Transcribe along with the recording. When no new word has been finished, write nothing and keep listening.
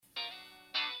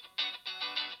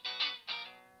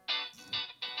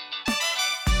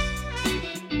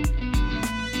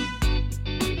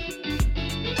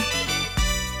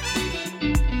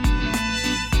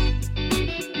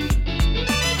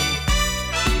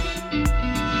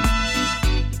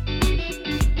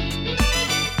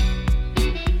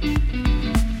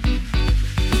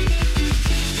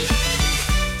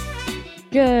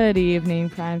Good evening,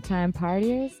 primetime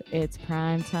partiers. It's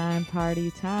primetime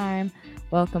party time.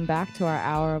 Welcome back to our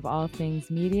hour of all things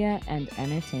media and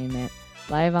entertainment,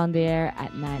 live on the air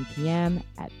at 9 p.m.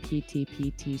 at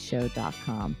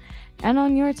ptptshow.com and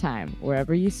on your time,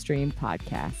 wherever you stream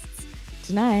podcasts.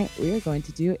 Tonight, we are going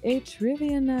to do a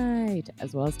trivia night,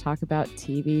 as well as talk about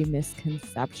TV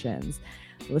misconceptions.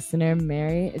 Listener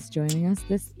Mary is joining us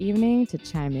this evening to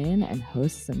chime in and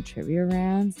host some trivia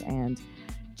rounds, and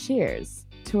cheers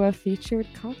to a featured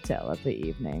cocktail of the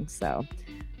evening. So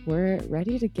we're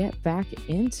ready to get back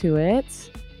into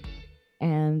it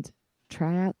and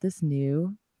try out this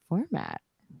new format,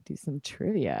 do some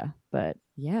trivia. But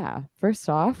yeah, first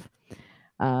off,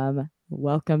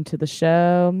 welcome to the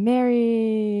show,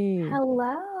 Mary.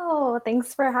 Hello.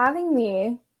 Thanks for having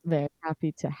me. Very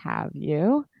happy to have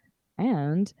you.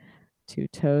 And to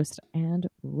toast and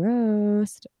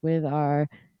roast with our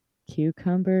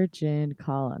cucumber gin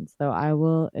Collins, though I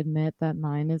will admit that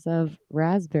mine is of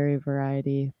raspberry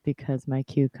variety because my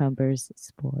cucumbers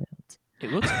spoiled.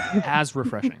 It looks as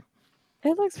refreshing.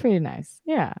 It looks pretty nice.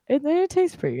 Yeah, it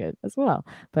tastes pretty good as well.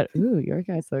 But ooh, your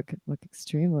guys look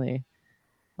extremely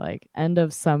like end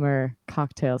of summer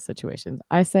cocktail situations.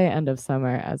 I say end of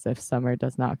summer as if summer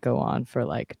does not go on for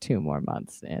like 2 more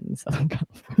months in Southern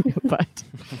California. But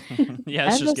yeah,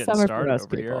 it's just getting started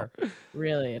over here.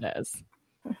 Really, it is.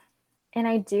 And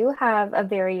I do have a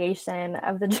variation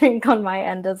of the drink on my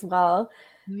end as well.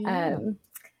 Yeah.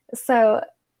 So,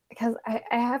 because I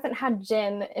haven't had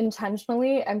gin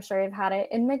intentionally, I'm sure I've had it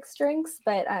in mixed drinks,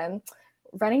 but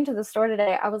running to the store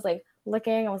today, I was like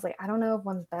looking, I was like, I don't know if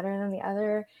one's better than the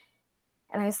other.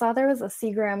 And I saw there was a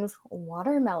Seagram's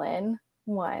watermelon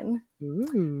one.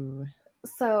 Ooh.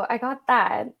 So I got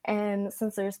that. And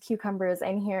since there's cucumbers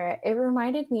in here, it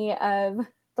reminded me of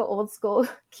the old school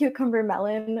cucumber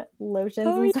melon lotions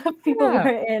and stuff people were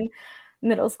in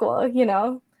middle school, you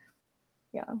know?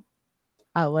 Yeah.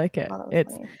 I like it.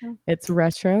 It's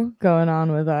retro going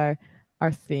on with our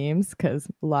themes, because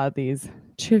a lot of these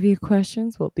trivia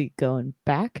questions will be going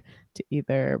back to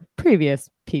either previous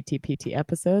PTPT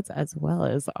episodes as well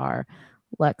as our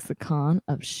lexicon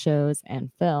of shows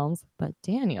and films. But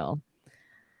Daniel,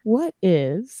 what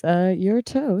is your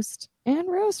toast and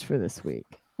roast for this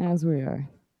week as we are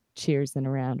cheersing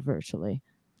around virtually?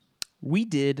 We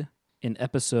did an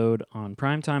episode on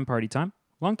Primetime Party Time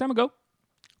a long time ago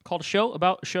called A Show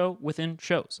About a Show Within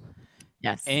Shows.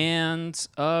 Yes. And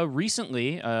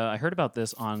recently, I heard about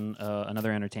this on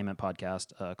another entertainment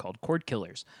podcast called Cord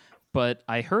Killers. But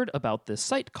I heard about this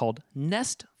site called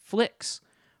Nestflix,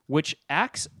 which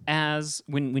acts as,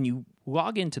 when you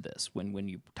log into this, when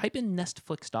you type in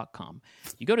Nestflix.com,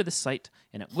 you go to this site,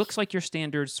 and it looks like your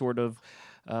standard sort of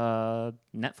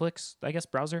Netflix, I guess,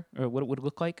 browser, or what it would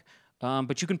look like.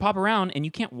 But you can pop around, and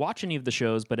you can't watch any of the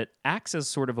shows, but it acts as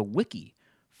sort of a wiki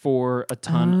for a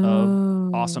ton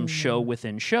of awesome show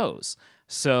within shows.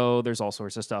 So there's all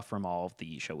sorts of stuff from all of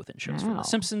the show within shows, from the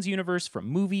Simpsons universe, from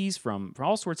movies, from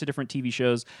all sorts of different TV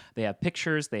shows. They have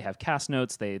pictures, they have cast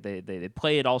notes, they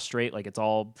play it all straight, like it's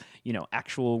all, you know,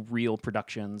 actual real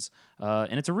productions.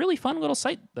 And it's a really fun little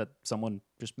site that someone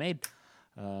just made.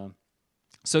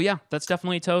 So yeah, that's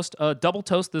definitely a toast. Double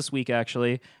toast this week,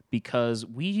 actually, because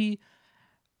we,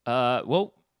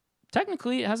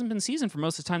 technically, it hasn't been seasoned for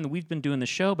most of the time that we've been doing the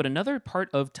show, but another part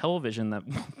of television that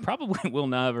probably will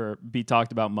never be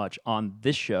talked about much on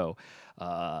this show,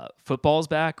 football's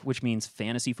back, which means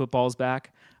fantasy football's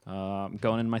back. I'm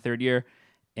going into my 3rd year,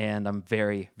 and I'm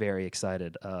very, very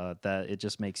excited that it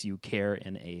just makes you care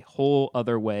in a whole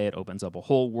other way. It opens up a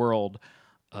whole world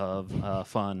of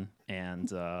fun,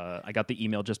 and I got the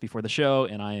email just before the show,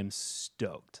 and I am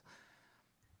stoked.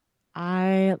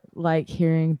 I like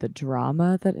hearing the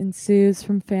drama that ensues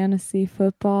from fantasy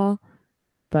football,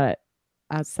 but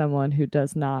as someone who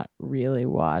does not really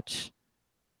watch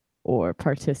or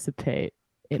participate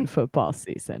in football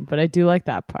season, but I do like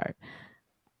that part.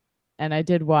 And I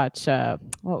did watch,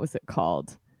 what was it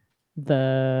called?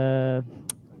 What's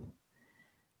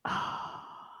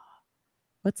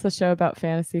the show about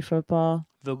fantasy football?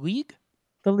 The League?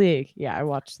 The League. Yeah, I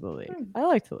watched The League. I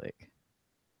liked The League.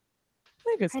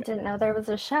 I didn't know there was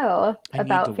a show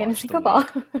about fantasy football.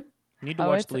 I need to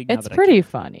watch The League. It's pretty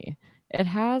funny. It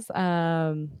has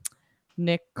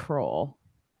Nick Kroll.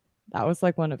 That was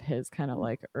like one of his kind of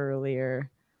like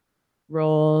earlier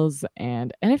roles,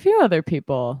 and a few other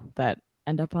people that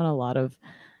end up on a lot of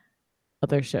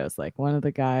other shows. Like one of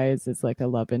the guys is like a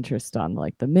love interest on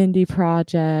like the Mindy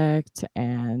Project,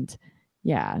 and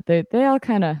yeah, they all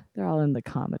they're all in the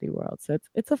comedy world. So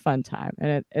it's a fun time,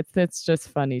 and it's just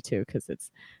funny too because it's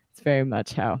It's very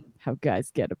much how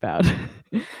guys get about,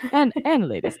 and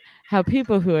ladies, how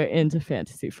people who are into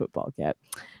fantasy football get.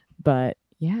 But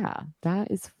yeah, that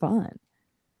is fun.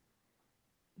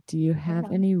 Do you have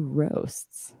Yeah. any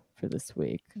roasts for this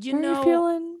week? You Or are you know,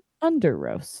 feeling under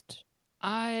roast?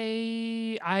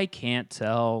 I can't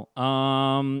tell.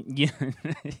 You,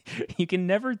 you can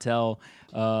never tell.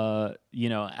 You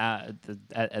know,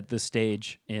 at this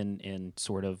stage in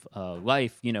sort of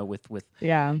life, you know, with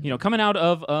Yeah, you know, coming out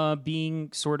of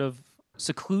being sort of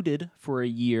secluded for a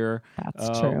year,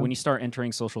 that's true. when you start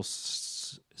entering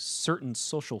certain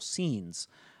social scenes.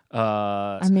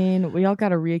 I mean, we all got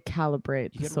to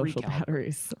recalibrate the gotta social recalibrate.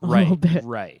 batteries a little bit.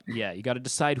 Right. Yeah, you got to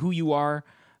decide who you are,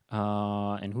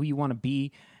 and who you want to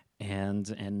be, and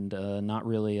not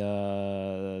really.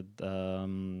 Yeah,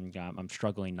 I'm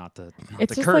struggling not to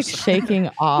It's just curse. like shaking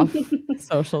off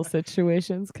social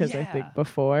situations because I think Yeah.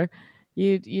 before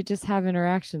you just have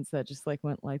interactions that just like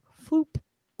went like floop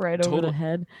right over the Totally.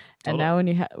 head, and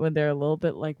Totally. now when they're a little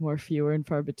bit like more fewer and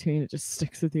far between, it just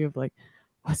sticks with you of like,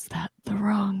 was that the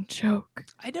wrong joke?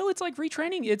 I know it's like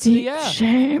retraining. It's Deep yeah.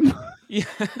 shame. Yeah.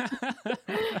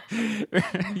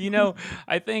 You know,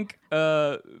 I think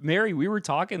Mary, we were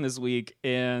talking this week,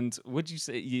 and what'd you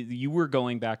say? You were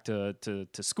going back to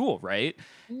school, right?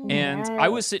 And I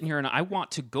was sitting here and I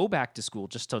want to go back to school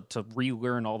just to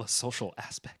relearn all the social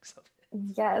aspects of it.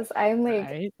 Yes, I'm like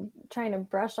Right? trying to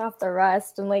brush off the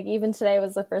rust. And like even today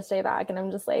was the first day back, and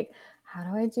I'm just like, how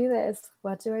do I do this?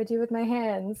 What do I do with my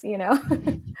hands? You know?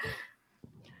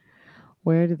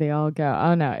 Where do they all go?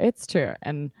 Oh no, it's true.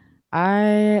 And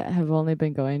I have only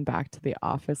been going back to the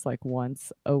office like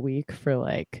once a week for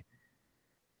like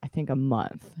I think a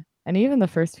month. And even the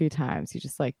first few times you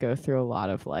just like go through a lot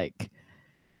of like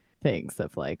things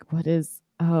of like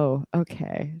oh,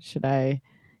 okay, should I,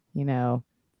 you know,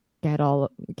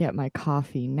 get my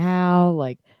coffee now?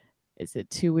 Like is it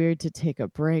too weird to take a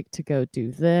break to go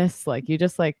do this? Like you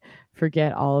just like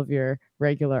forget all of your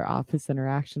regular office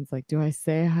interactions. Like, do I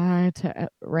say hi to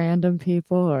random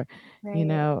people or, you Right.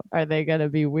 know, are they going to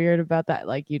be weird about that?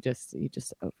 Like you just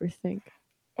overthink It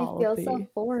all of feels the so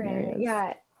foreign. scenarios.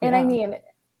 Yeah. And Yeah. I mean,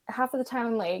 half of the time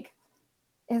I'm like,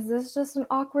 is this just an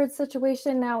awkward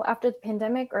situation now after the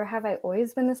pandemic, or have I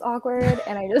always been this awkward?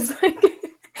 And I just like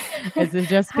Is it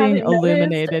just being haven't noticed?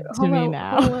 illuminated to me Home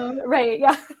now? Alone. Right.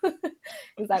 Yeah.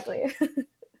 Exactly.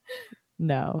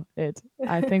 No,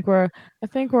 I think we're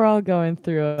all going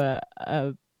through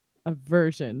a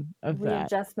version of that.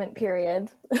 Readjustment period.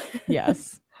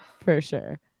 Yes, for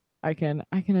sure. I can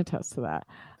attest to that.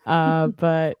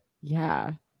 But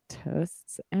yeah,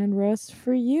 toasts and roast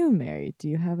for you, Mary. Do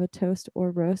you have a toast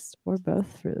or roast or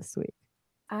both for this week?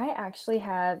 I actually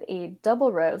have a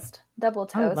double roast, double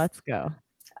toast. Oh, let's go.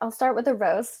 I'll start with a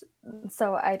roast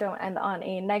so I don't end on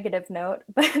a negative note.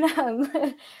 But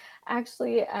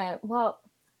actually, well,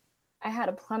 I had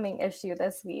a plumbing issue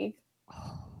this week.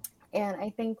 And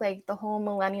I think like the whole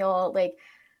millennial, like,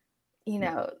 you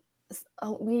know,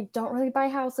 we don't really buy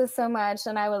houses so much.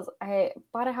 And I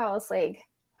bought a house like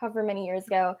however many years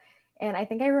ago. And I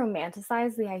think I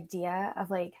romanticized the idea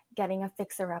of like getting a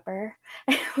fixer-upper,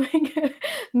 like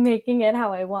making it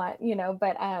how I want, you know.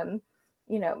 But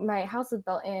you know, my house was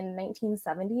built in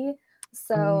 1970.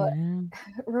 So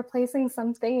replacing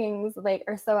some things like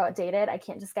are so outdated. I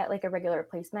can't just get like a regular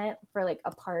replacement for like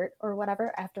a part or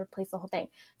whatever. I have to replace the whole thing.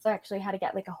 So I actually had to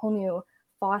get like a whole new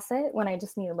faucet when I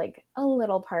just needed like a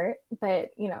little part. But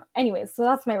you know, anyways, so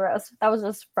that's my roast. That was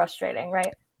just frustrating,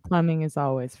 right? Plumbing is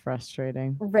always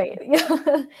frustrating. Right.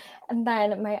 Yeah. And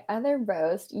then my other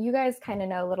roast, you guys kind of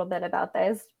know a little bit about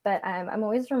this, but I'm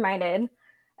always reminded,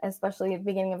 especially at the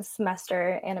beginning of a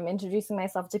semester, and I'm introducing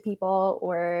myself to people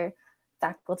or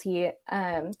faculty,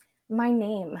 my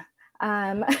name.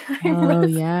 Oh,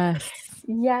 yes.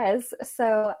 Yes.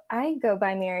 So I go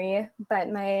by Mary, but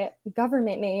my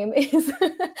government name is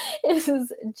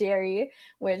Jerry,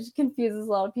 which confuses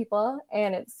a lot of people,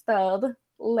 and it's spelled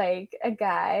like a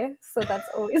guy. So that's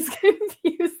always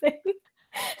confusing.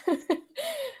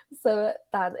 So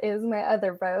that is my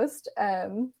other roast.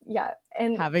 Yeah.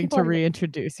 And having to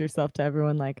reintroduce yourself to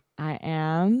everyone like, I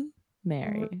am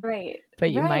Mary. Right.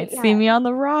 But you might see me on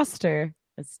the roster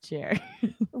as Jerry.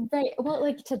 Right. Well,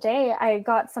 like today I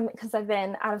got some, because I've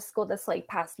been out of school this like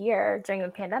past year during the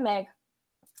pandemic.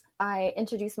 I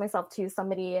introduced myself to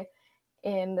somebody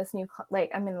in this new, like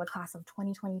I'm in the class of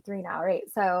 2023 now, right?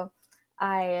 So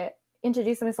I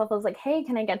introduced myself. I was like, hey,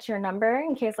 can I get your number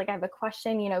in case like I have a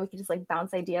question? You know, we could just like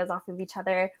bounce ideas off of each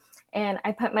other. And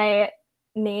I put my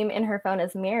name in her phone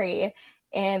as Mary,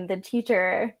 and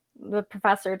the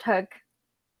professor took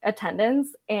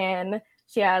attendance, and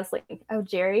she asked like, "Oh,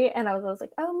 Jerry," and I was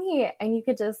like, "Oh, me," and you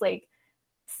could just like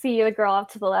see the girl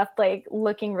off to the left like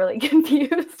looking really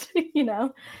confused, you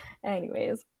know.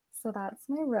 Anyways, so that's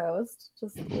my roast,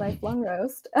 just lifelong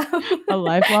roast. A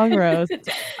lifelong roast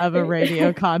of a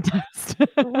radio contest.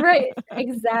 Right,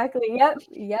 exactly.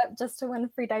 Yep, just to win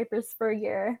free diapers for a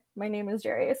year. My name is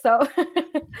Jerry. So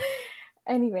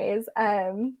anyways,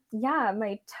 yeah,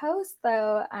 my toast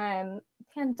though,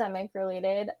 pandemic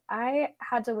related. I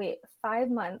had to wait 5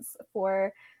 months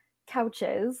for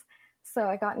couches. So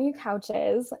I got new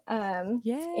couches.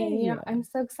 Yay. And you know, I'm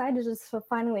so excited just to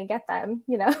finally get them,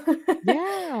 you know.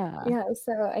 Yeah. Yeah.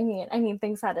 So I mean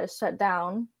things had to shut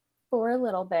down for a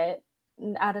little bit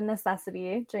out of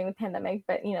necessity during the pandemic,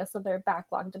 but you know, so they're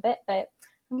backlogged a bit. But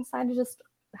I'm excited to just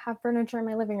have furniture in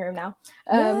my living room now.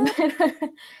 Yeah.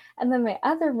 And then my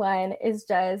other one is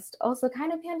just also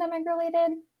kind of pandemic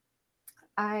related.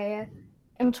 I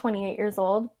am 28 years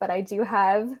old, but I do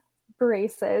have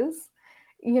braces,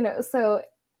 you know, so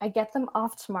I get them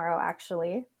off tomorrow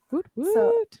actually. Woot,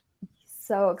 woot.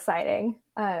 So exciting.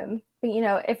 But you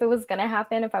know, if it was gonna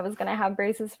happen, if I was gonna have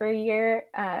braces for a year,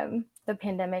 the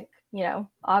pandemic, you know,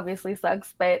 obviously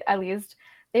sucks, but at least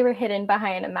they were hidden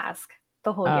behind a mask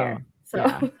the whole year. So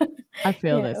yeah. I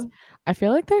feel this. I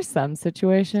feel like there's some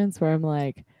situations where I'm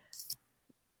like,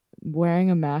 wearing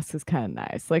a mask is kind of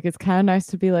nice. Like it's kind of nice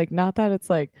to be like, not that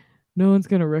it's like no one's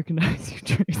gonna recognize you,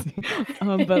 Tracy.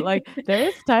 But like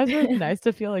there's times where it's nice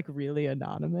to feel like really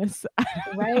anonymous.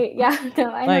 Right. Yeah.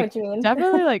 No, I know what you mean.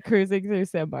 Definitely like cruising through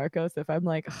San Marcos. If I'm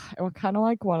like, I kind of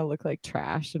like want to look like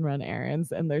trash and run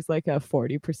errands, and there's like a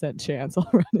 40% chance I'll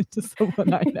run into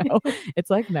someone I know.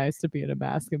 It's like nice to be in a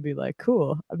mask and be like,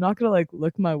 cool. I'm not gonna like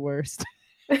look my worst.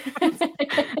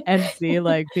 And see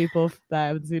like people that I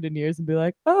haven't seen in years and be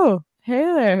like, oh, hey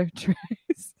there, Trace.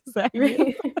 Is that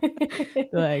you?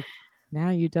 Like, now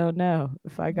you don't know.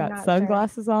 If I got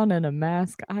sunglasses on and a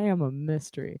mask, I am a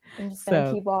mystery. I'm just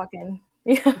gonna keep walking.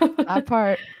 that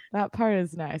part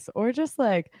is nice. Or just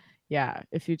like, yeah,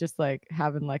 if you just like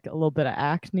having like a little bit of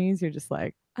acne, you're just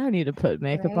like, I don't need to put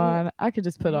makeup on. I could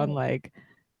just put on like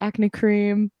acne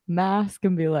cream, mask,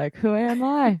 and be like, who am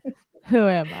I? Who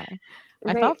am I?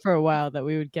 I thought for a while that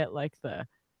we would get like the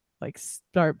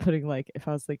start putting like, if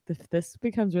I was like, if this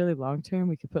becomes really long term,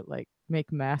 we could put like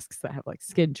make masks that have like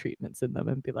skin treatments in them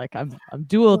and be like, I'm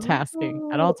dual tasking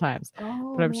at all times.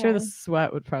 But I'm sure the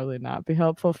sweat would probably not be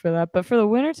helpful for that. But for the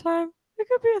wintertime, it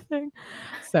could be a thing.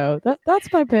 So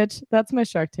that's my pitch. That's my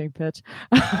Shark Tank pitch.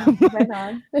 Right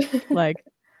on. Like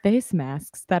face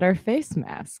masks that are face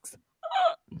masks.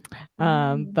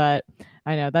 But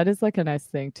I know that is like a nice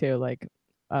thing too. Like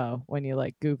when you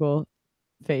like Google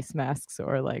face masks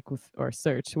or like or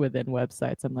search within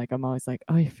websites, I'm always like,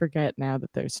 oh, I forget now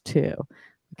that there's two.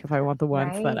 Like if I want the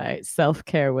ones that I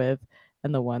self-care with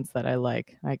and the ones that I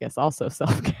like, I guess also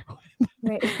self-care with.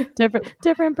 Right.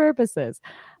 different purposes.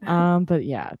 But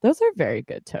yeah, those are very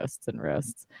good toasts and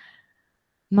roasts.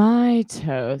 My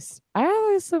toast. I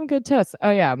always some good toasts.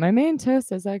 Oh yeah, my main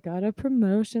toast is I got a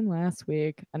promotion last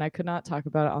week, and I could not talk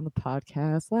about it on the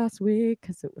podcast last week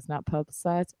because it was not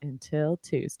publicized until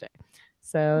Tuesday.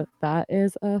 So that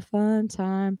is a fun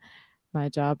time. My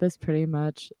job is pretty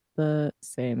much the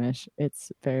same-ish.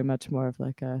 It's very much more of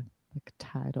like a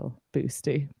title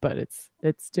boosty, but it's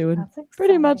doing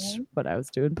pretty much what I was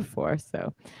doing before.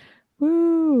 So,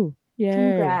 woo!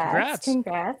 Yay!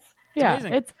 Congrats!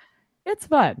 Yeah, it's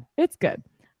fun. It's good.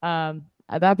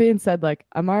 That being said, like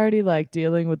I'm already like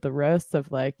dealing with the roast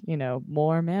of like, you know,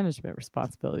 more management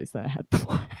responsibilities than I had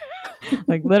before.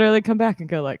 Like literally come back and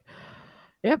go like,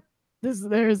 yep,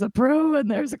 there's a pro and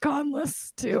there's a con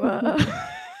list to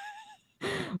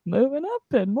moving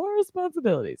up and more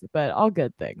responsibilities, but all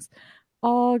good things.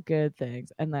 All good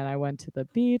things. And then I went to the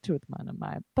beach with one of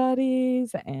my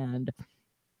buddies, and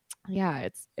yeah,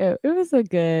 it was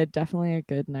definitely a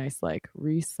good, nice like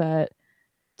reset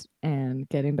and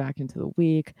getting back into the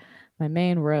week. My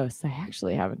main roast, I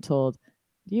actually haven't told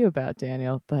you about,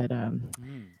 Daniel, but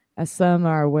as some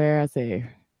are aware, as a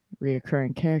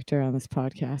reoccurring character on this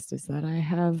podcast, is that I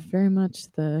have very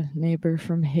much the neighbor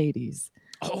from Hades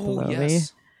below me.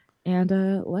 And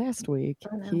last week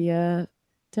he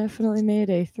definitely made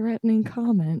a threatening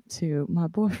comment to my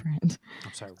boyfriend.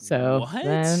 I'm sorry. So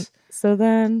what?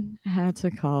 Then I had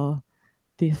to call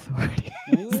the authorities.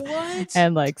 What?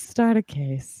 And like start a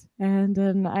case. And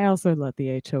then I also let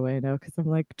the HOA know because I'm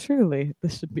like, truly,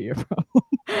 this should be a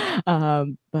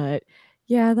problem. But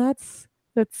yeah, that's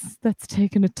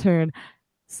taken a turn.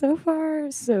 So far,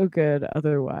 so good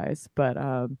otherwise. But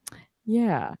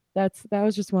yeah, that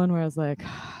was just one where I was like,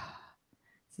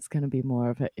 this is gonna be more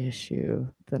of an issue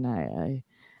than I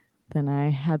than I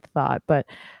had thought. But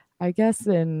I guess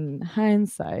in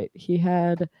hindsight, he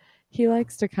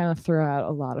likes to kind of throw out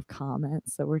a lot of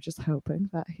comments. So we're just hoping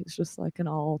that he's just like an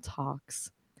all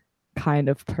talks kind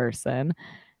of person.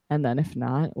 And then if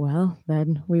not, well,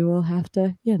 then we will have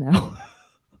to,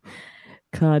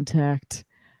 contact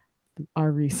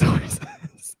our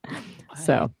resources.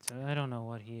 So I don't know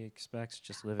what he expects.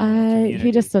 Just living in the community.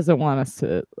 he just doesn't want us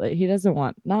to. Like, he doesn't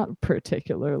want, not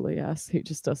particularly us. He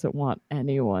just doesn't want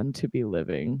anyone to be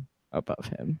living above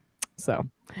him. So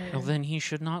well, then he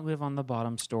should not live on the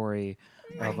bottom story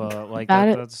of a like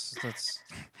That that's.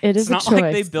 it is It's a not choice.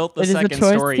 like they built the It is a second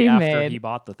choice story he after made. he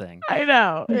bought the thing. I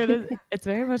know. It's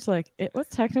very much like it was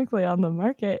technically on the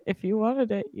market. If you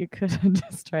wanted it, you could have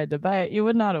just tried to buy it. You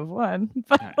would not have won.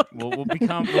 But All right, we'll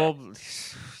become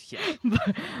yeah. Do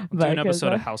an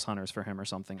episode of House Hunters for him or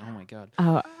something. Oh my god.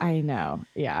 Oh, I know.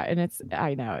 Yeah, and it's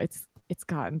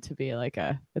gotten to be like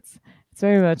it's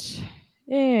very much,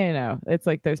 it's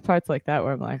like there's parts like that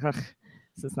where I'm like, ugh,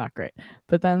 this is not great.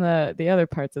 But then the other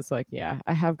parts is like, yeah,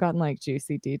 I have gotten like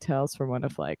juicy details from one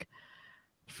of like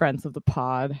friends of the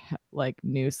pod, like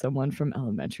knew someone from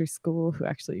elementary school who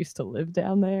actually used to live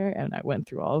down there, and I went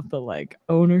through all of the like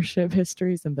ownership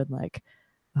histories and been like,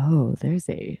 oh, there's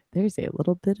a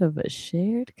little bit of a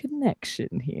shared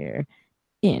connection here.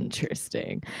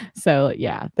 Interesting. So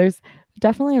yeah, there's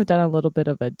definitely have done a little bit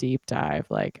of a deep dive.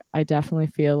 Like I definitely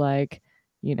feel like,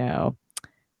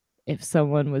 if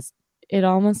someone was, it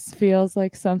almost feels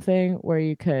like something where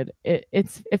you could, it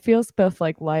feels both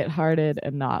like lighthearted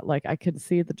and not. Like I could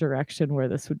see the direction where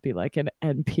this would be like an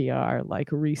NPR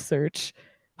like research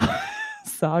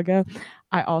saga.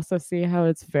 I also see how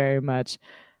it's very much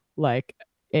like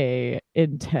a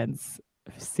intense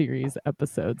series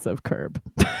episodes of Curb.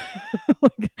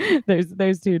 Like,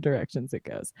 there's two directions it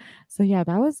goes. So yeah,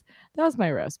 that was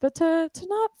my roast. But to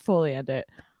not fully end it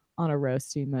on a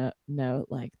roasty note,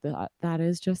 like that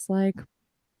is just like,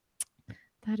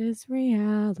 that is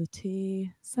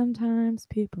reality. Sometimes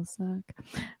people suck.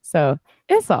 So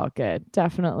it's all good.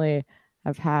 Definitely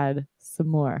have had some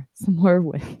more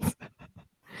wins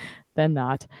than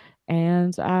not.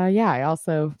 And yeah, I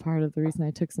also, part of the reason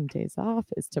I took some days off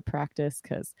is to practice,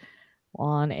 because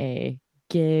on a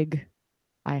gig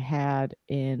I had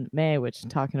in May, which,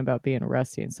 talking about being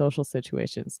rusty in social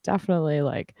situations, definitely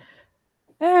like,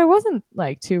 I wasn't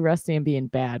like too rusty and being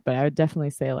bad, but I would definitely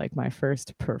say like my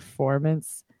first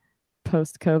performance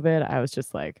post COVID, I was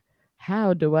just like,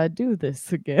 how do I do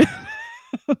this again?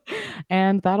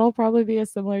 And that'll probably be a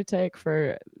similar take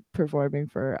for performing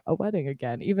for a wedding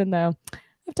again, even though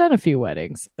I've done a few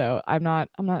weddings, so I'm not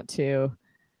too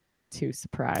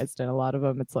surprised. And a lot of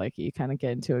them, it's like you kind of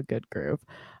get into a good groove.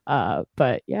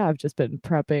 But yeah, I've just been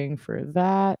prepping for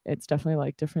that. It's definitely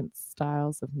like different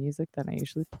styles of music than I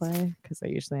usually play, because I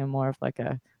usually am more of like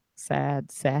a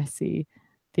sad, sassy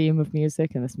theme of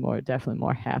music, and this definitely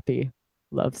more happy,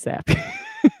 love sappy.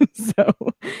 So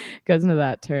goes into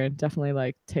that turn. Definitely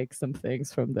like take some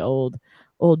things from the old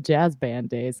jazz band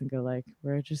days and go like,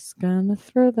 we're just gonna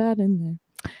throw that in there.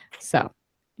 So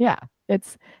yeah,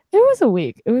 it was a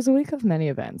week. It was a week of many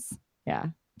events. Yeah,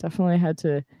 definitely had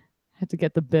to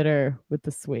get the bitter with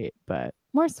the sweet, but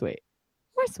more sweet.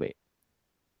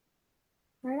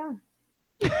 Right on.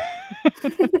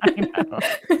 I know.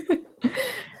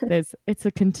 It's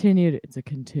a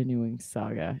continuing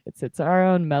saga. It's our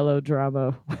own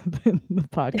melodrama within the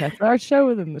podcast, our show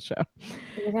within the show.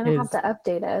 You're gonna have to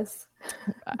update us.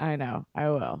 I know. I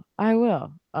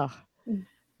will. Oh,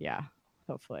 yeah.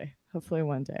 Hopefully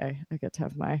one day I get to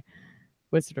have my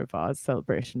Wizard of Oz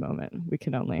celebration moment. We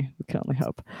can only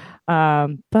hope.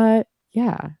 But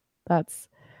yeah, that's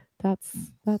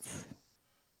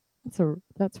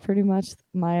pretty much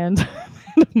my end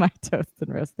of my toast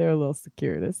and roast. They're a little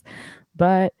circuitous,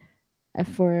 but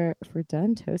if we're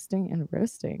done toasting and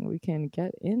roasting, we can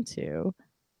get into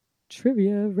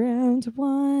trivia round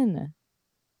 1.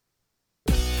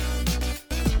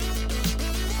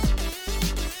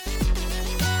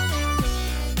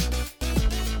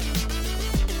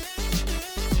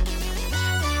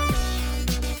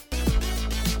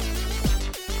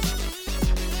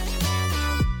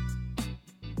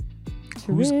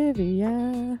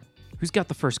 Trivia. Who's got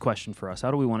the first question for us?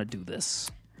 How do we want to do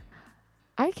this?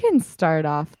 I can start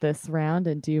off this round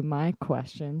and do my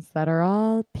questions that are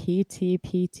all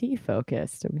PTPT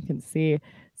focused, and we can see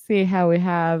how we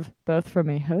have both from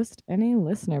a host and a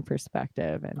listener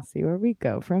perspective, and see where we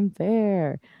go from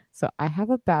there. So I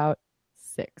have about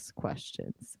 6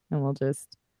 questions, and we'll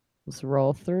just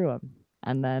roll through them,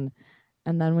 and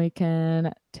then we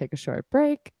can take a short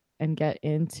break, and get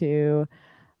into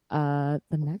the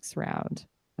next round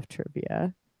of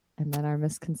trivia. and then our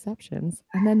misconceptions,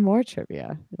 and then more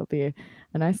trivia. It'll be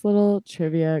a nice little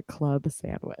trivia club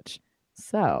sandwich.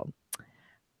 So,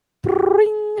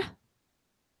 bring.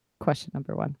 Question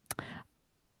number 1.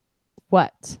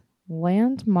 What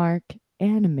landmark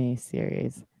anime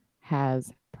series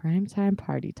has Primetime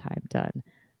Party Time done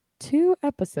 2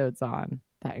 episodes on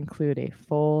that include a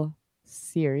full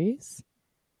series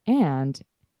and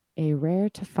a rare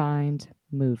to find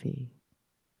movie?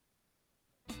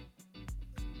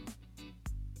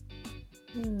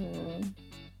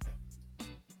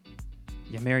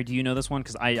 Yeah, Mary, do you know this one?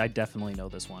 Because I definitely know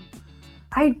this one.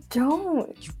 I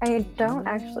don't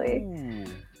actually. Ooh.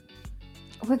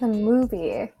 With a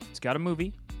movie. It's got a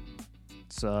movie.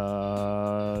 It's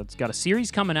got a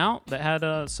series coming out that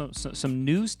had some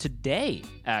news today.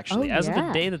 Actually, as of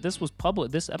the day that this was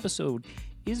published, this episode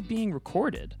is being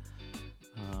recorded.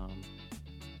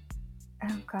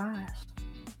 Oh gosh,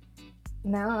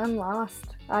 now I'm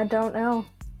lost. I don't know.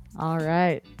 All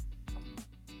right,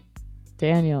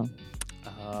 Daniel.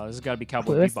 This has got to be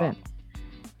Cowboy Bebop.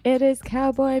 It is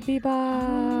Cowboy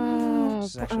Bebop.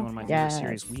 This is actually one of my favorite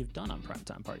series we've done on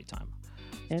Primetime Party Time.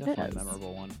 It's definitely a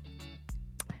memorable one.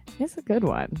 It's a good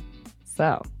one.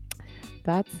 So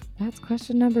that's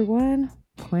question number 1.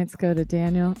 Points go to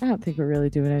Daniel. I don't think we're really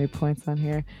doing any points on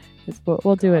here.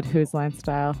 We'll do it Whose Line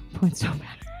style. Points don't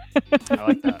matter. I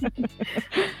like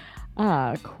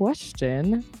that.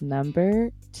 Question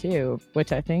number 2,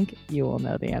 which I think you will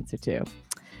know the answer to.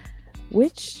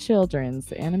 Which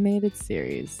children's animated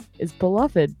series is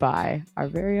beloved by our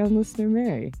very own listener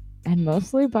Mary, and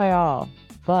mostly by all,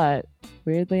 but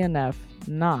weirdly enough,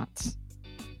 not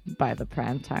by the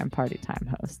Primetime Party Time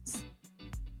hosts?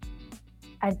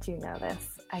 I do know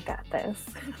this. I got this.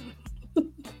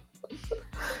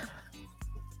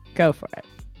 Go for it.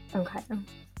 Okay.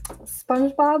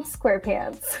 SpongeBob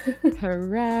SquarePants.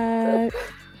 Correct.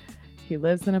 He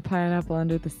lives in a pineapple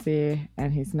under the sea,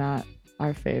 and he's not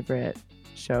our favorite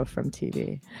show from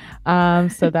TV.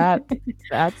 So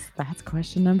that's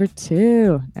question number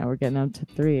 2. Now we're getting up to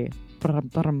 3. Brum,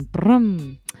 brum,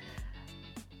 brum.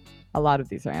 A lot of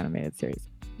these are animated series.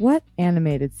 What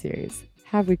animated series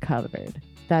have we covered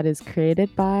that is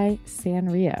created by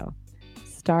Sanrio,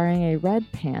 starring a red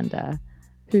panda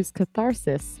whose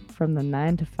catharsis from the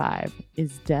 9 to 5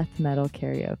 is death metal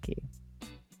karaoke?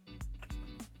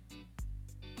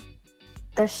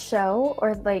 The show,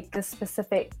 or like the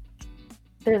specific,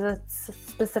 there's a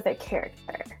specific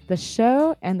character? The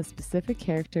show and the specific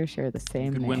character share the same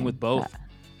You could name. win with both.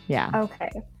 Yeah.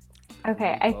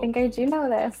 Okay, I think I do know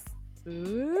this.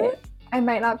 I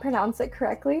might not pronounce it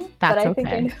correctly, but I think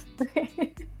I know.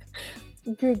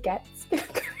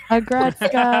 Grugetsk.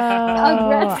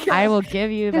 Agretzko. I will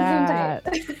give you that.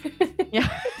 Yeah.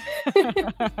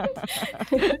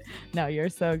 No, you're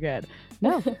so good.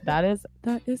 No, that is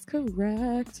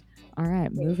correct. All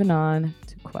right, moving on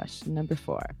to question number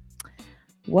 4.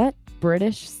 What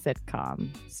British sitcom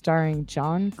starring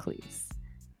John Cleese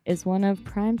is one of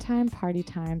Primetime Party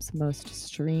Time's most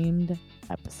streamed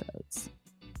episodes?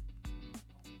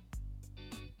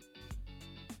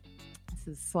 This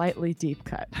is slightly deep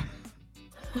cut.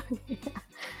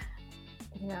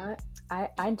 Yeah,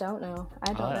 I don't know.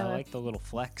 I like the little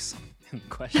flex in the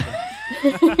question.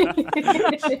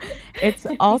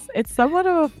 It's somewhat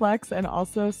of a flex and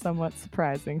also somewhat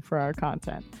surprising for our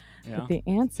content. Yeah. But the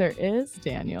answer is,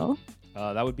 Daniel.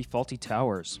 That would be Fawlty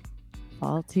Towers.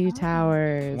 Fawlty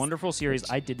Towers. Wonderful series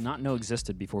I did not know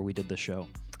existed before we did the show.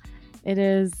 It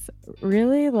is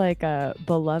really like a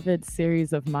beloved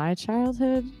series of my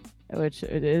childhood, which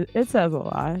it says a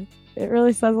lot. It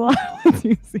really says a lot once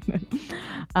you've seen it.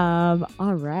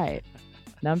 All right.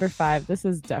 Number 5. This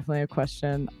is definitely a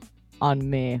question on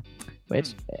me,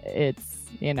 which it's,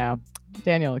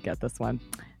 Daniel will get this one.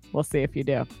 We'll see if you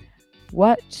do.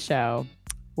 What show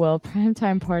will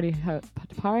Primetime Party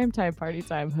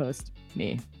Time host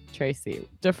me, Tracy,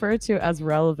 defer to as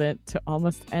relevant to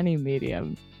almost any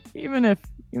medium, even if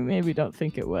you maybe don't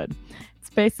think it would? It's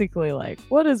basically like,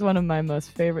 what is one of my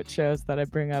most favorite shows that I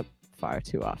bring up far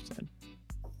too often?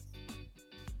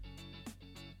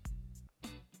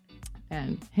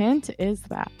 And hint is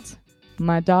that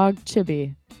my dog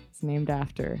Chibi is named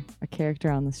after a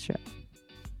character on this show.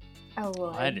 Oh,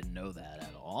 well, I didn't know that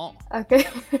at all. Okay.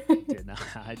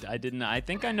 I didn't. I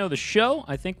think I know the show.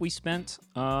 I think we spent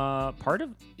part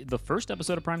of the first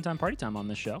episode of Primetime Party Time on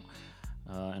this show.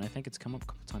 And I think it's come up a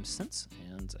couple times since.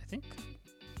 And I think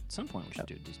at some point we should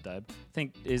do a deep dive.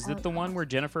 Is it the one where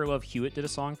Jennifer Love Hewitt did a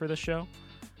song for this show?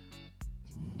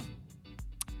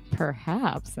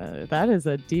 Perhaps. That is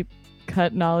a deep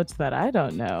uncut knowledge that I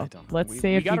don't know. I don't know. Let's we, see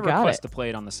we if got you a got request it. to play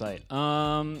it on the site.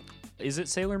 Is it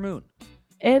Sailor Moon?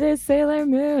 It is Sailor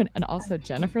Moon. And also,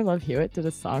 Jennifer Love Hewitt did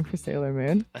a song for Sailor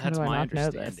Moon. How That's do I my not know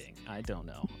understanding. this? I don't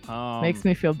know. Makes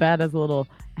me feel bad as a little.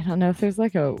 I don't know if there's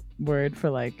like a word for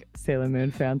like Sailor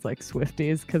Moon fans, like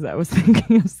Swifties, because I was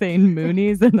thinking of saying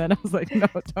Moonies, and then I was like, no,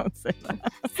 don't say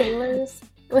that. Sailors.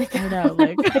 Like, I know,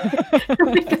 like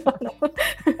like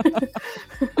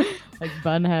like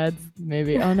bunheads,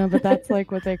 maybe. Oh no, but that's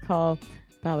like what they call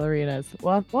ballerinas.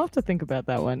 We'll have to think about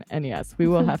that one. And yes, we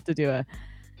will have to do a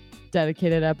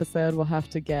dedicated episode. We'll have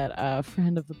to get a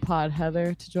friend of the pod,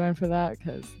 Heather, to join for that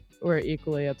because we're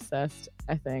equally obsessed,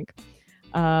 I think.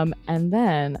 And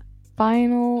then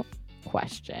final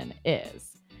question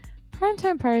is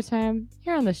Primetime Party Time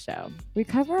here on the show. We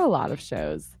cover a lot of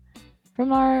shows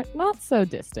from our not so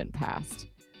distant past,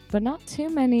 but not too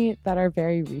many that are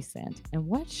very recent. And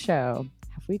what show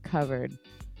have we covered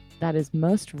that is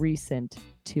most recent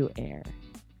to air?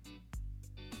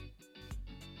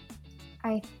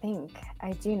 I think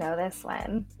I do know this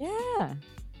one. Yeah.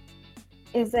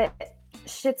 Is it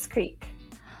Schitt's Creek?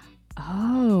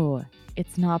 Oh,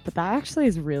 it's not, but that actually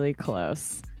is really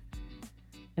close.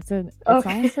 It's Okay.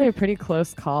 honestly a pretty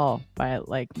close call by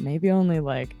like maybe only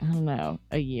like, I don't know,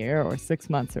 a year or 6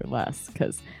 months or less,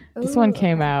 because this one Ooh,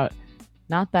 came okay. out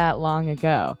not that long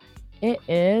ago. The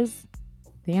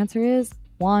answer is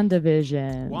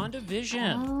WandaVision.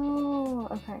 WandaVision. Oh,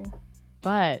 okay.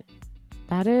 But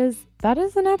that is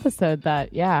an episode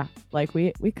that, yeah, like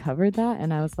we covered that,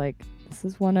 and I was like, this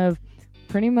is one of,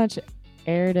 pretty much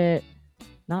aired it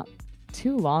not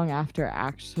too long after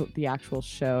the actual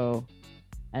show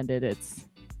ended its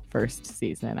first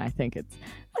season. I think I'm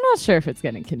not sure if it's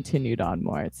getting continued on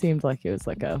more. It seemed like it was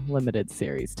like a limited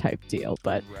series type deal,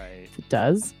 but Right. if it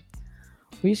does,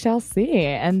 we shall see.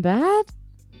 And that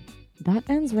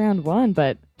ends round one.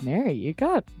 But Mary, you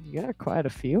got quite a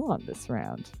few on this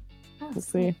round. Oh, We'll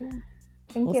see.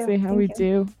 Thank We'll you. see how Thank we you.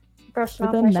 do Brushing for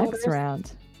off the my next shoulders.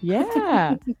 round.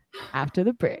 Yeah, after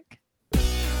the break.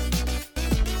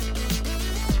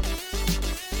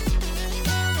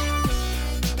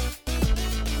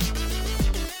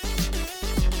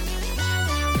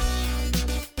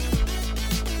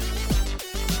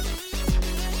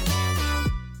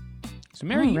 So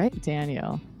Mary, All right,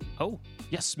 Daniel. oh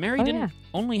yes, Mary Oh, didn't yeah.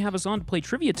 only have us on to play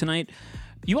trivia tonight.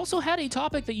 You also had a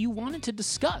topic that you wanted to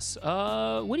discuss.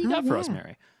 What do you Oh, got for us, yeah.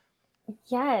 Mary?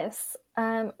 Yes.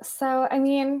 So I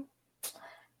mean,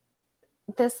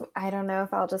 this, I don't know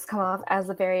if I'll just come off as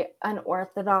a very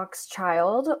unorthodox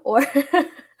child, or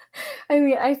I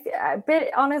mean,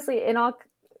 but honestly,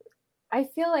 I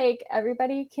feel like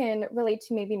everybody can relate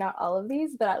to maybe not all of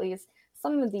these, but at least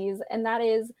some of these, and that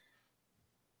is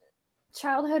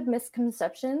childhood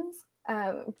misconceptions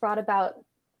brought about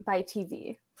by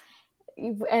TV.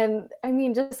 And I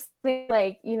mean, just think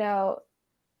like,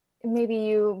 maybe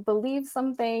you believe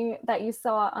something that you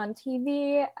saw on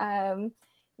TV.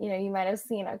 You might have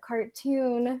seen a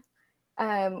cartoon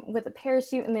with a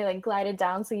parachute and they like glided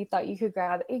down, so you thought you could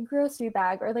grab a grocery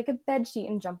bag or like a bed sheet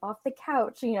and jump off the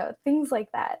couch, things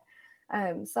like that.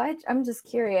 So I'm just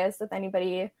curious if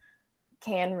anybody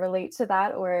can relate to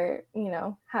that or,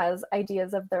 has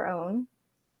ideas of their own.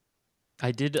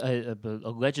 I did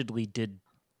allegedly did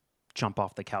jump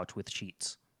off the couch with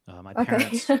sheets. My Okay.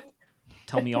 parents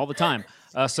tell me all the time.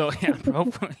 So yeah,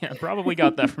 probably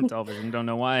got that from television. Don't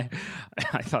know why.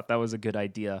 I thought that was a good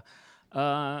idea.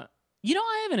 I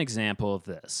have an example of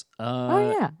this.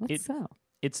 Oh yeah, what's so?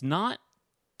 It's not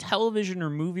television or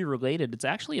movie related. It's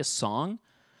actually a song.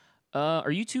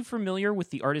 Are you too familiar with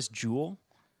the artist Jewel?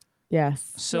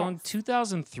 Yes. So in Yes.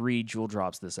 2003, Jewel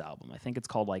drops this album. I think it's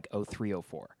called like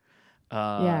 0304.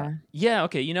 Yeah. Yeah.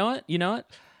 Okay. You know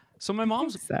what? So my I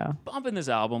mom's think so. bumping this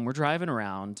album. We're driving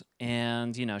around,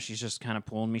 and she's just kind of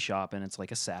pulling me shopping. It's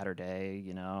like a Saturday.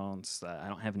 I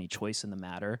don't have any choice in the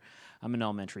matter. I'm in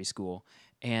elementary school,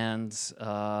 and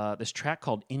this track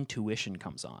called "Intuition"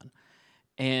 comes on,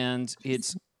 and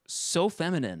it's so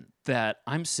feminine that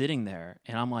I'm sitting there,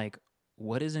 and I'm like,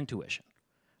 "What is intuition?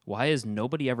 Why has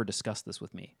nobody ever discussed this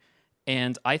with me?"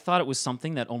 And I thought it was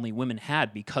something that only women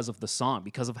had because of the song,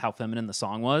 because of how feminine the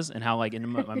song was and how like into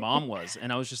my mom was.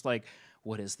 And I was just like,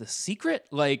 what is the secret?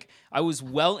 Like I was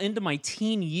well into my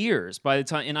teen years by the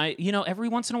time, and I, every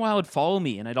once in a while it would follow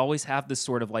me, and I'd always have this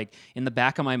sort of like in the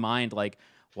back of my mind, like,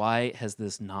 why has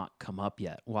this not come up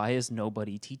yet? Why is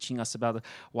nobody teaching us about it?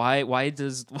 Why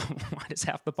does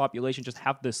half the population just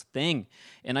have this thing,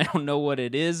 and I don't know what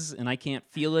it is, and I can't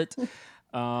feel it?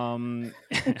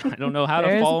 I don't know how to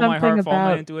There's follow my something heart, follow my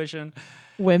about intuition.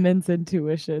 women's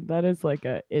intuition. That is like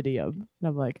a idiom. And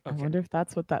I'm like, I Okay. wonder if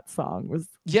that's what that song was.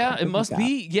 Yeah, kind it of must about.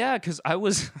 be. Yeah, because I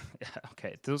was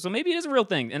okay. So maybe it is a real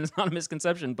thing, and it's not a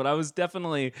misconception. But I was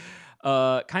definitely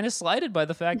kind of slighted by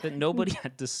the fact that nobody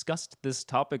had discussed this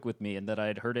topic with me, and that I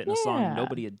had heard it in a song, and Yeah.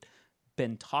 nobody had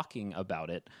been talking about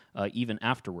it even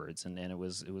afterwards. And it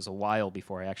was a while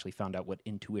before I actually found out what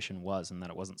intuition was, and that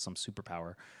it wasn't some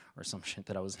superpower or some shit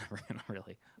that I was never gonna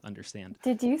really understand.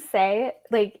 Did you say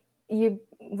like you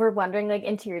were wondering like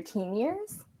into your teen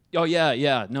years? Oh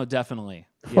yeah, no, definitely.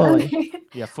 Yeah, Fully. Okay.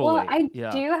 yeah, fully. Well, I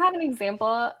yeah. do have an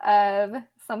example of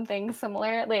something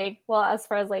similar. Like, well, as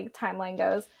far as like timeline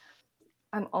goes,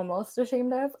 I'm almost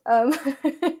ashamed of.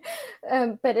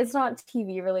 But it's not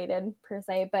TV related per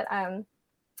se. But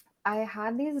I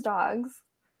had these dogs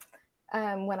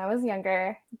when I was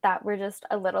younger that were just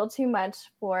a little too much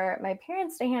for my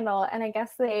parents to handle, and I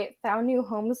guess they found new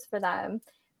homes for them,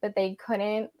 but they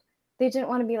couldn't. They didn't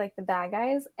want to be like the bad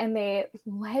guys, and they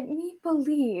let me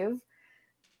believe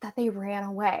that they ran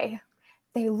away.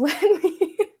 They let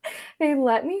me they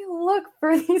let me look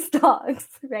for these dogs,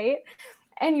 right?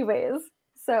 Anyways,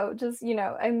 so just,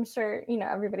 I'm sure,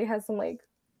 everybody has some like,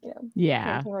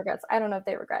 Yeah. parenting regrets. I don't know if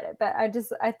they regret it, but I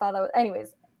thought that was, anyways,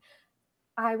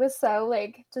 I was so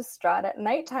like distraught at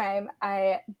nighttime.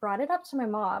 I brought it up to my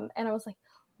mom and I was like,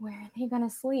 where are they gonna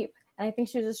sleep? And I think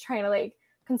she was just trying to like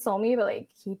console me, but like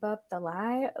keep up the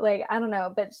lie. Like, I don't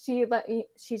know. But she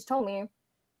told me,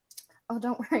 oh,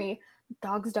 don't worry,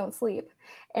 dogs don't sleep.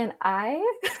 And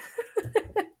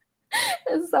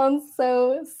it sounds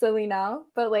so silly now,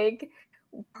 but like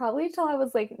probably till I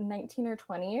was like 19 or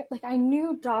 20, like I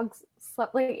knew dogs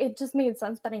slept, like it just made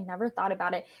sense, but I never thought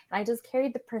about it. And I just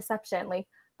carried the perception like,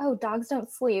 oh, dogs don't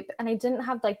sleep. And I didn't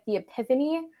have like the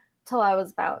epiphany till I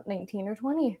was about 19 or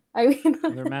 20. I mean,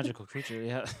 They're a magical creature.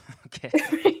 Yeah. Okay.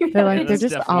 They're like, Yeah, they're that's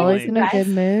just always in a good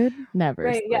definitely- mood. Never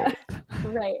Right, sleep. yeah.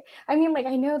 Right. I mean, like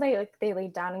I know they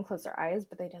laid down and closed their eyes,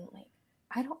 but they didn't like.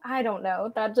 I don't know.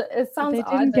 That it But sounds they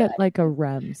odd. didn't but get like a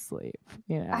REM sleep,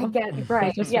 I get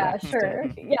right. just Yeah, rested. sure.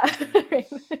 Yeah.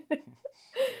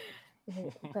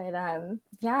 But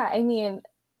yeah, I mean,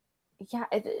 yeah,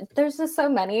 there's just so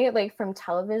many like from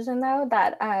television though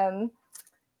that I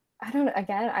don't know.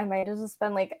 Again, I might have just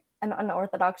been like an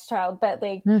unorthodox child, but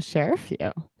like No, share a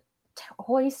few.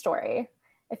 Toy Story.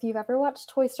 If you've ever watched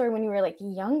Toy Story when you were like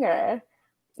younger,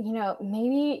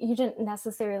 maybe you didn't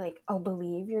necessarily like,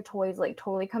 believe your toys like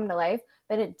totally come to life,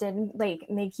 but it did like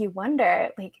make you wonder,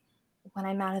 like, when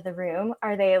I'm out of the room,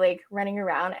 are they like running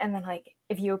around? And then like,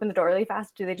 if you open the door really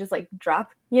fast, do they just like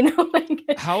drop, like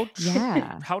How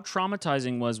Yeah. how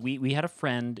traumatizing was we had a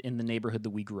friend in the neighborhood that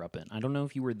we grew up in. I don't know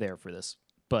if you were there for this,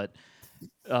 but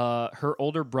her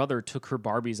older brother took her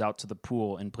Barbies out to the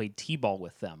pool and played t-ball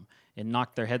with them and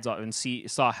knocked their heads off and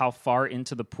saw how far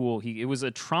into the pool it was a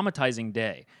traumatizing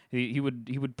day. He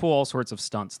would pull all sorts of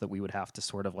stunts that we would have to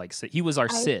sort of like sit. He was our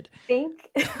Sid.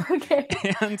 Okay.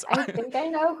 And I think I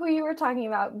know who you were talking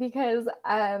about because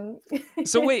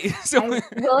so wait, I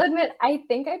will admit I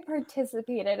think I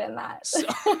participated in that.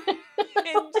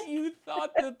 and you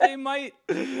thought that they might.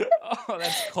 Oh,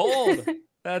 that's cold.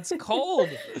 That's cold.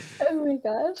 Oh my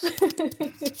gosh.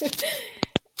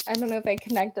 I don't know if I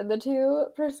connected the two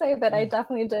per se, but I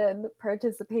definitely did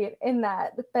participate in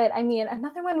that. But I mean,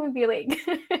 another one would be like,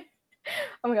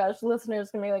 oh my gosh,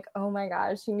 listeners gonna be like, oh my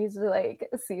gosh, she needs to like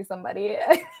see somebody.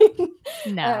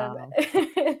 No.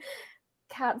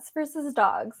 Cats versus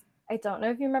dogs. I don't know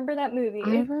if you remember that movie.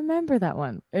 I remember that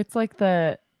one. It's like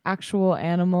the actual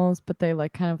animals, but they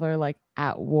like kind of are like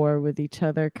at war with each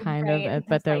other, kind Right, of, and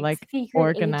but there's, they're like secret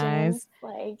organized. agents,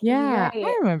 like Yeah, right.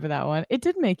 I remember that one. It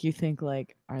did make you think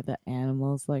like, are the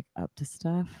animals like up to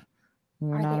stuff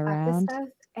when we're Are not they up to around? stuff?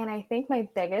 And I think my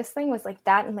biggest thing was like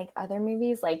that and like other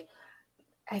movies. Like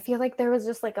I feel like there was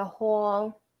just like a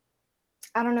whole,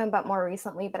 I don't know about more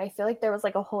recently, but I feel like there was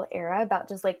like a whole era about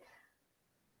just like,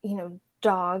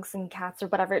 dogs and cats or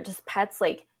whatever, just pets,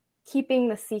 like keeping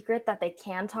the secret that they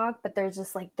can talk, but there's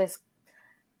just like this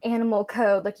animal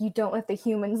code, like you don't let the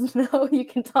humans know you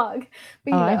can talk.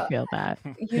 But I feel that.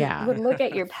 you Yeah. would look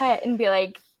at your pet and be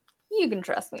like, you can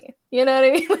trust me. You know what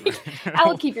I mean? Like,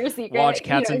 I'll keep your secret. Watch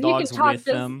Cats and you can Dogs talk, with just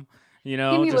them. give me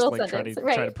a Just little like sentence,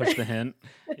 try to right. push the hint.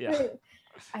 Yeah. Right.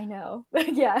 I know.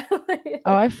 Yeah.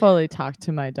 Oh, I fully talk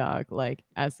to my dog like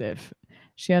as if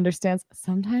she understands.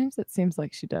 Sometimes it seems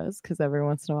like she does because every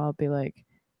once in a while I'll be like,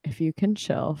 if you can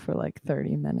chill for like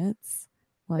 30 minutes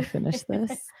while I finish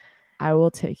this, I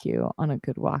will take you on a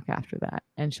good walk after that.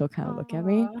 And she'll kind of look at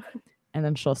me Aw. and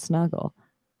then she'll snuggle.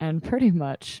 And pretty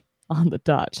much on the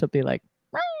dot, she'll be like,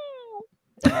 "Meow."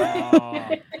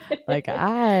 Aw. Like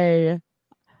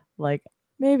like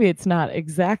maybe it's not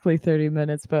exactly 30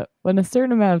 minutes, but when a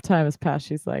certain amount of time has passed,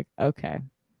 she's like, okay,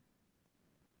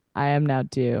 I am now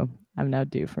due. I'm now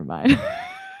due for mine.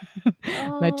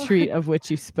 My Oh. treat of which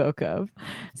you spoke of.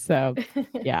 So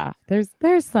yeah, there's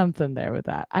something there with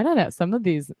that. I don't know. Some of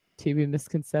these TV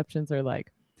misconceptions are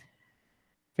like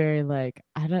very like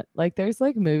I don't like there's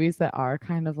like movies that are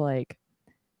kind of like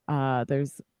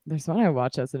there's one I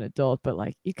watch as an adult, but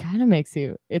like it kind of makes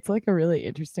you it's like a really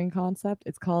interesting concept.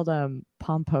 It's called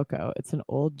Pompoko. It's an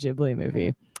old Ghibli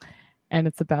movie and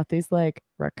it's about these like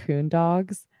raccoon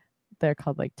dogs. They're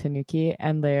called like Tanuki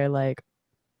and they're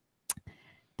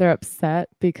upset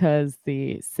because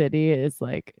the city is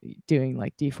like doing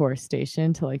like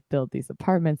deforestation to like build these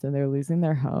apartments and they're losing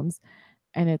their homes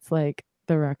and it's like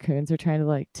the raccoons are trying to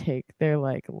like take their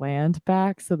like land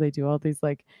back so they do all these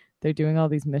like they're doing all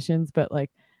these missions but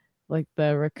like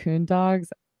the raccoon dogs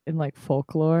in like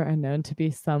folklore are known to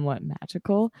be somewhat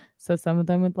magical so some of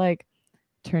them would like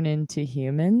turn into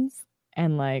humans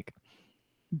and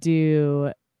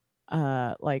do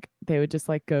like they would just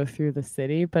like go through the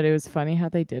city but it was funny how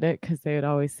they did it because they would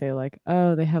always say like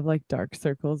oh they have like dark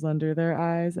circles under their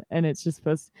eyes and it's just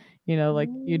supposed like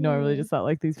you normally Mm. just thought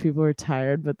like these people were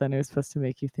tired but then it was supposed to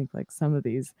make you think like some of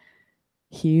these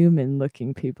human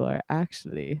looking people are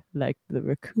actually like the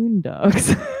raccoon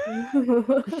dogs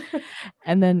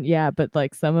and then yeah but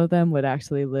like some of them would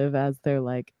actually live as their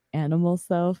like animal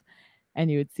self and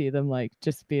you would see them like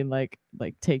just being like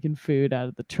taking food out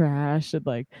of the trash and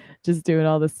like just doing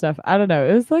all this stuff. I don't know.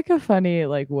 It was like a funny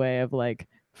like way of like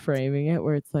framing it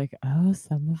where it's like, oh,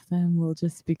 some of them will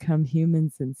just become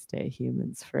humans and stay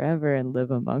humans forever and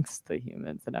live amongst the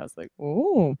humans. And I was like,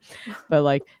 oh, but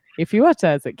like if you watch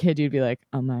that as a kid, you'd be like,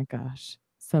 oh my gosh,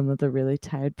 some of the really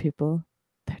tired people,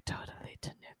 they're totally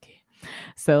Tanuki.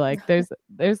 So like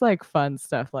there's like fun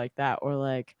stuff like that or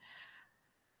like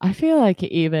I feel like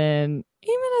even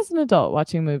as an adult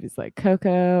watching movies like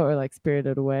Coco or like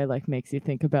Spirited Away like makes you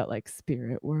think about like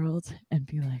spirit world and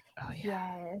be like, "Oh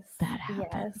yeah, Yes. that Yes.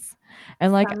 happens."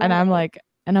 And like Some and are I'm like like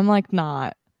and I'm like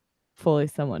not fully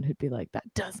someone who'd be like that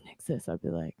doesn't exist. I'd be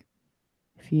like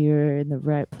if you're in the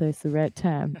right place the right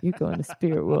time, you're going to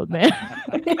spirit world, man.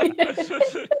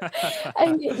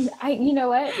 you know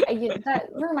what? That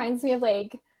reminds me of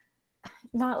like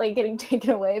not like getting taken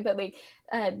away, but like,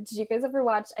 did you guys ever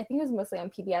watch? I think it was mostly on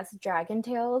PBS, Dragon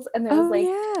Tales, and there was Oh like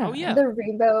Oh yeah. yeah. the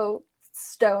rainbow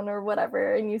stone or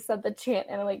whatever, and you said the chant,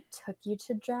 and it like took you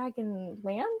to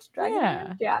Dragonland,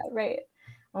 yeah, right.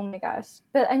 Oh my gosh!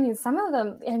 But I mean, some of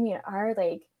them, I mean, are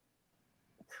like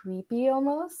creepy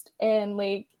almost, and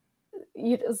like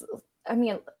you just, I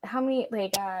mean, how many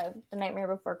like The Nightmare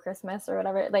Before Christmas or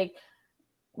whatever, like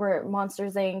where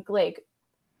Monsters Inc. like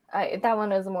that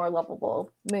one is a more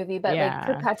lovable movie, but like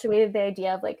perpetuated the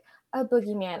idea of like a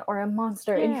boogeyman or a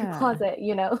monster in your closet,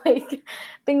 like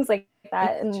things like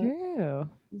that. It's and true.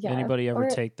 yeah, Anybody ever or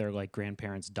take their like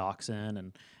grandparents' dachshund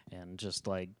and just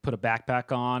like put a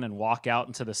backpack on and walk out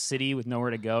into the city with nowhere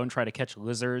to go and try to catch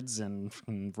lizards and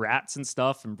rats and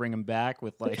stuff and bring them back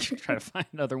with like try to find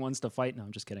other ones to fight? No,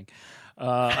 I'm just kidding.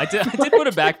 I did put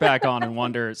a backpack on and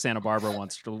wander Santa Barbara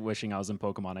once, wishing I was in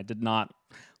Pokemon. I did not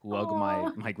lug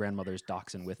my grandmother's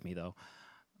dachshund with me though.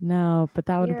 No, but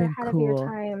that would have you're been ahead of cool. your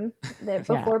time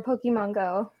before Pokemon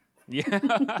Go.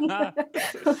 Yeah.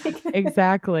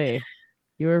 Exactly.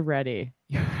 You were ready.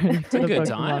 You were ready It's a for the good Pokemon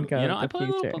time. Go I of play the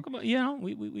a little future.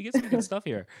 Pokemon. We get some good stuff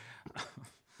here.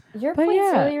 Your But points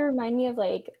yeah. really remind me of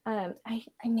like I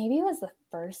maybe it was the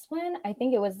first one. I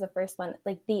think it was the first one,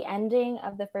 like the ending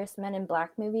of the first Men in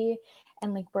Black movie,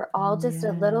 and like we're all just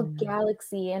a little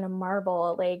galaxy in a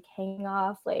marble, like hanging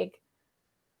off like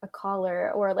a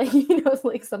collar or like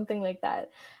like something like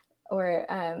that. Or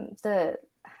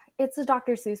it's a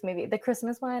Dr. Seuss movie, the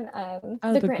Christmas one,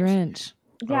 the Grinch.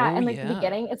 Yeah, Oh, and like yeah. the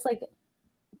beginning, it's like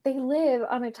they live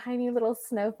on a tiny little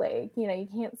snowflake, you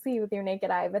can't see with your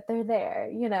naked eye, but they're there,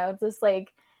 just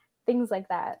like things like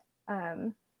that.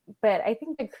 But I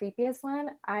think the creepiest one,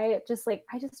 I just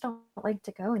don't like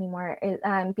to go anymore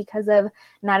because of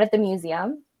Night at the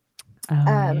Museum.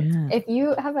 If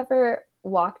you have ever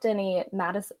walked any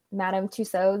Madame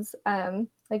Tussauds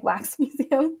like wax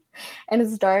museum and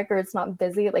it's dark or it's not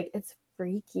busy, like it's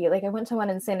freaky. Like I went to one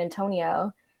in San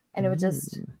Antonio and it was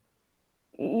just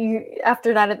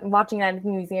after that watching that at the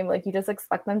museum, like you just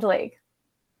expect them to like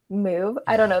move.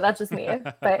 I don't know, that's just me,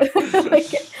 but like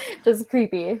just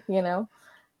creepy,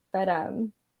 but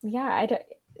yeah,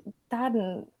 I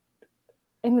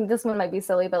mean this one might be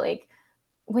silly, but like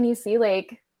when you see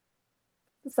like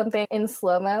something in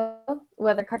slow-mo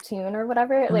weather cartoon or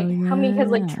whatever. Like how many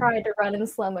kids like tried to run in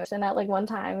slow motion at like one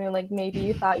time, and like maybe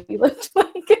you thought you looked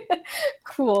like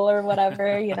cool or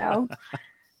whatever, you know.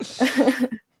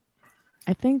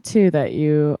 I think too that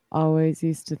you always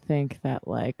used to think that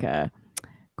like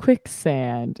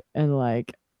quicksand and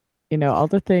like, you know, all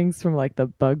the things from like the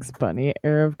Bugs Bunny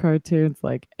era of cartoons,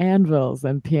 like anvils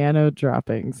and piano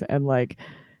droppings and like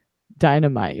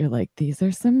dynamite. You're like, these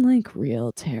are some like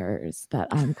real terrors that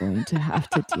I'm going to have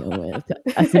to deal with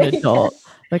as an adult.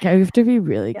 Like I have to be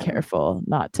really careful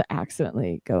not to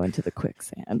accidentally go into the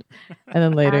quicksand. And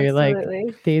then later you're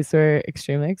like, these were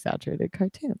extremely exaggerated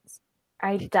cartoons.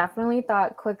 I definitely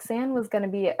thought quicksand was going to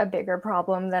be a bigger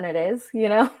problem than it is, you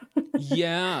know?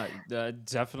 Yeah,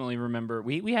 definitely remember.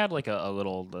 We had like a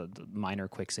little minor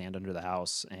quicksand under the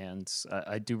house. And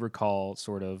I do recall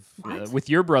sort of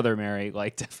with your brother, Mary,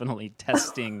 like definitely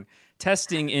testing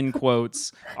in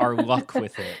quotes our luck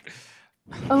with it.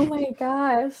 Oh my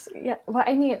gosh. Yeah. Well,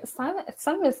 I mean,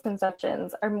 some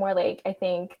misconceptions are more like, I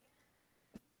think,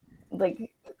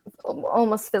 like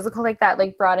almost physical like that,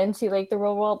 like brought into like the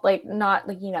real world, like not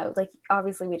like, you know, like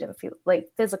obviously we didn't feel like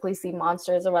physically see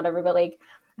monsters or whatever, but like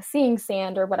seeing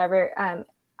sand or whatever.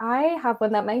 I have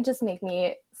one that might just make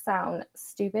me sound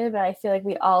stupid, but I feel like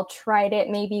we all tried it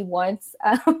maybe once,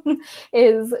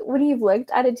 is when you've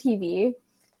looked at a TV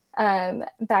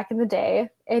back in the day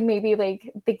and maybe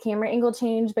like the camera angle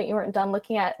changed, but you weren't done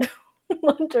looking at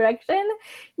one direction,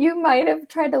 you might have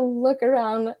tried to look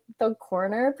around the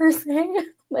corner per se,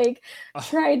 like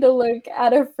tried to look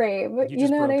at a frame. You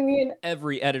know what I mean?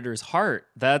 Every editor's heart.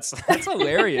 That's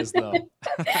hilarious though.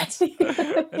 That's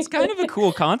kind of a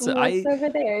cool concept. Over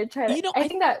there, I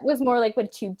think that was more like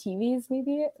with tube TVs,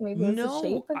 maybe was the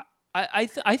shape. I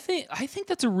think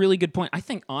that's a really good point. I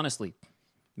think honestly,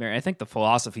 Mary, I think the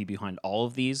philosophy behind all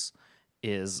of these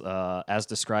is as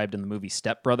described in the movie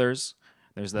Step Brothers.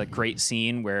 There's that great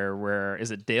scene where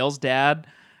is it Dale's dad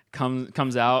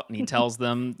comes out and he tells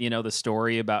them, you know, the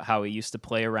story about how he used to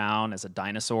play around as a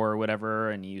dinosaur or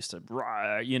whatever, and he used to,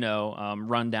 you know,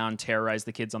 run down, terrorize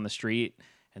the kids on the street.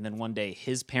 And then one day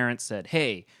his parents said,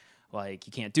 hey, like,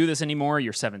 you can't do this anymore.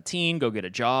 You're 17. Go get a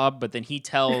job. But then he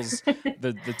tells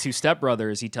the two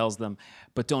stepbrothers, he tells them,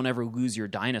 but don't ever lose your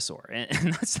dinosaur.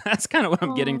 And that's kind of what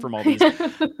I'm getting from all these.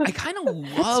 I kind of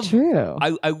love. True.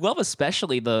 I love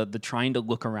especially the trying to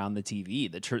look around the TV,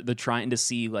 the trying to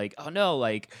see like, oh no,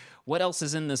 like what else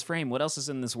is in this frame? What else is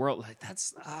in this world? Like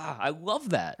that's I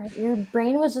love that. Your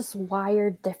brain was just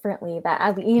wired differently.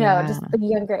 That just a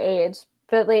younger age.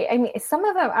 But like, I mean, some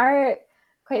of them are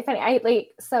quite funny.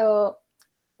 So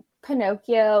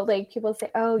Pinocchio, like people say,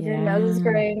 oh, your nose is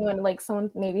growing, when like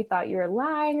someone maybe thought you were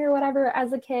lying or whatever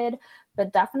as a kid.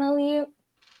 But definitely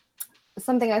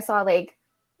something I saw like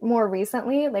more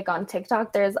recently, like on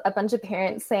TikTok, there's a bunch of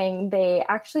parents saying they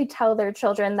actually tell their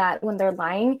children that when they're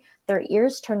lying, their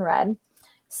ears turn red.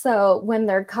 So when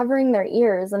they're covering their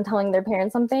ears and telling their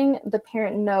parents something, the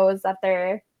parent knows that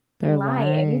they're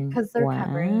lying because they're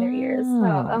covering their ears. So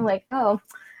I'm like, oh,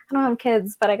 I don't have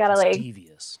kids, but I gotta that's like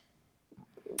devious.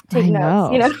 Take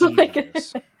notes, you know.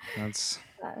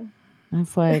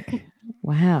 That's like,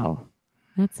 wow,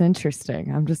 that's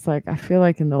interesting. I'm just like, I feel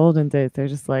like in the olden days, they're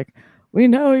just like, we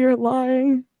know you're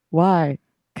lying. Why?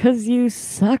 Because you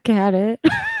suck at it.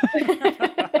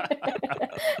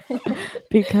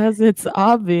 Because it's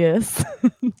obvious.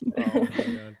 Oh my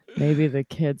God. Maybe the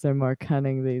kids are more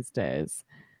cunning these days.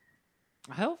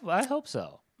 I hope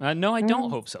so. No, I don't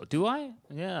hope so. Do I?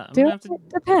 Yeah. Depends.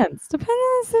 Depends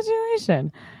on the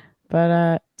situation.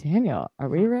 But Daniel, are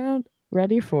we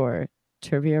ready for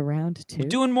trivia round 2?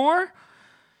 Doing more?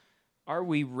 Are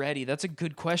we ready? That's a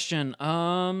good question.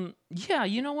 Yeah,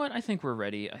 you know what? I think we're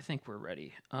ready.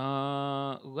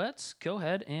 Let's go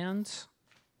ahead and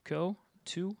go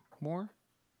to more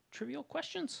trivial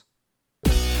questions.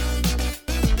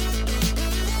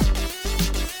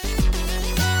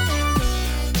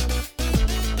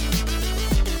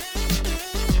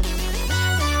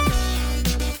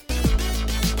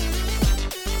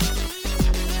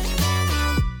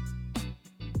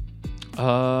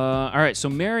 All right, so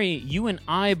Mary, you and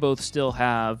I both still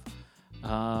have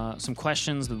some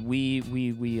questions that we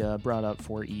brought up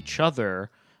for each other,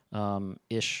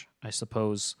 ish, I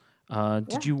suppose.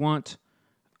 Did you want?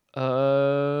 Do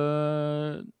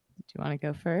you want to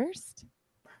go first?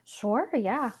 Sure.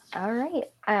 Yeah. All right.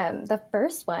 The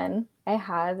first one I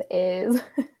have is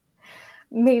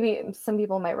maybe some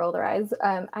people might roll their eyes.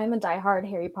 I'm a diehard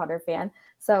Harry Potter fan.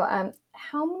 So,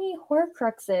 how many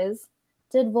Horcruxes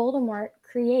did Voldemort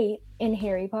create in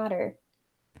Harry Potter?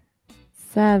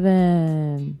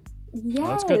 7.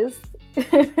 Yes. Oh,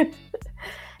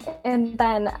 And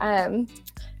then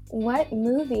what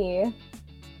movie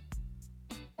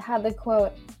had the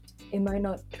quote, "Am I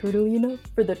not turtle enough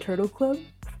for the Turtle Club?"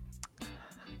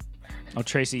 Oh,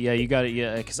 Tracy, yeah, you got it.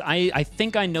 Yeah, because I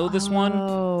think I know this one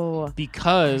Oh.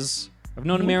 because I've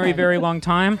known Yeah. Mary a very long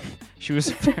time. She was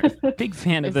a very big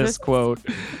fan of Is this this- quote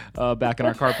back in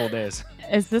our carpool days.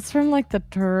 Is this from like the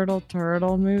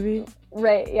Turtle movie?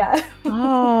 Right, yeah.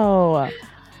 Oh.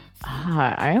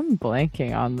 I am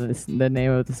blanking on the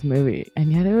name of this movie,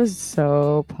 and yet it was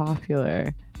so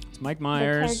popular. It's Mike The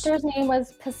Myers. character's name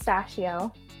was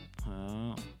Pistachio.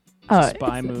 Oh, Oh,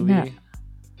 spy it's- movie. no.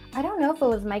 I don't know if it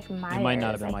was Mike Myers. It might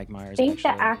not have been Mike Myers. I think the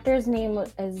actually. actor's name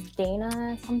is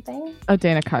Dana something. Oh,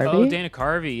 Dana Carvey. Oh, Dana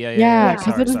Carvey. Yeah, Yeah, because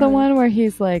Sorry, it's the sorry. one where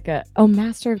he's like,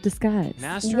 Master of Disguise.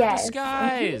 Master Yes. of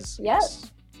Disguise. Yep.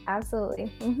 Absolutely.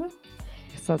 Hmm.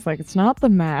 So it's like, it's not The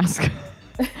Mask.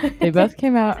 They both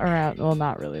came out around, well,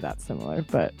 not really that similar,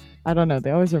 but I don't know.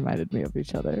 They always reminded me of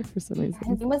each other for some His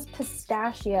reason. name was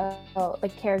Pistachio, the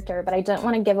character, but I didn't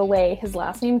want to give away his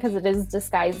last name because it is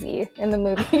Disguisey in the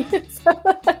movie.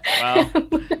 Wow.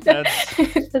 That's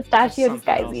Pistachio something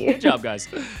else. Disguisey. Good job, guys.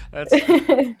 That's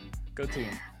go team.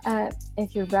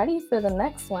 If you're ready for the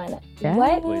next one,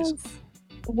 Yes. Please.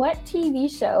 what TV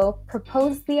show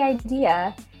proposed the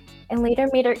idea and later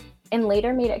made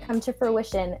it come to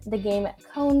fruition? The game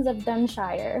Cones of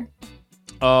Dunshire.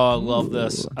 Oh, I love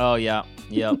this. Oh yeah,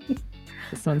 yep.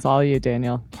 This one's all you,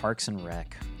 Daniel. Parks and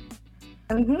Rec.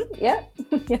 Yep.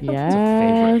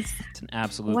 Yes. It's an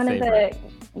absolute One favorite. of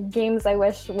the games I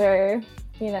wish were,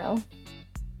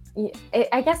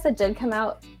 I guess it did come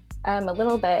out a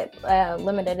little bit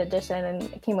limited edition and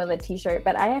it came with a t-shirt,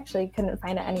 but I actually couldn't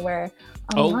find it anywhere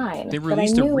online. They But I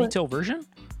released a knew retail version.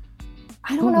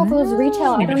 I don't know if it was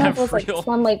retail. I Even don't know if have it was like real-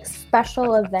 some like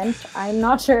special event. I'm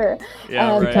not sure.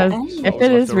 Yeah, right. Because What was if What was it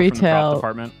left is over from the prop retail,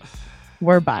 department,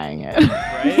 we're buying it.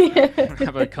 right?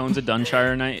 Have a Cones of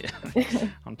Dunshire night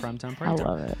on primetime I party time.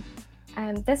 love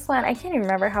it. This one, I can't even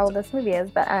remember how old this movie is,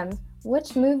 but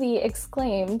which movie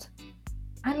exclaimed,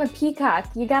 "I'm a peacock,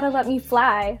 you gotta let me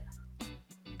fly"?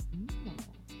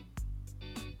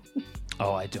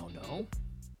 Oh, I don't know.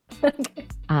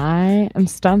 I am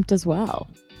stumped as well.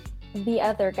 The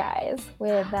Other Guys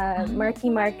with Marky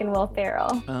Mark and Will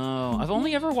Ferrell. Oh, I've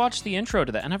only ever watched the intro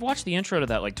to that, and I've watched the intro to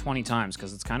that like 20 times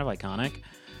because it's kind of iconic.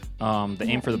 The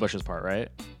Aim for the Bushes part, right?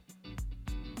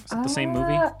 Is it the same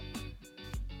movie?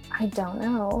 I don't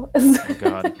know. Oh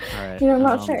God! All right. I'm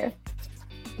not sure.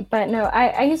 But no,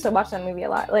 I used to watch that movie a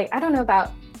lot. Like, I don't know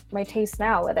about my taste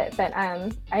now with it, but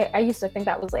I used to think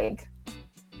that was like,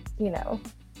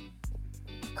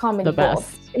 comedy The gold.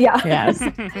 best. Yeah. Yes.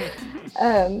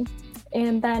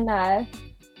 And then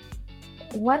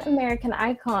what American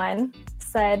icon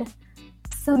said,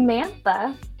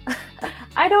 "Samantha"?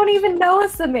 I don't even know a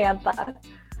Samantha.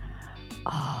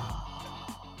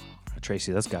 Oh,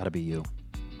 Tracy, that's got to be you.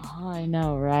 I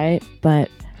know, right? But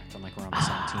I'm like we're on the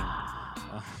same team.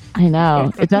 I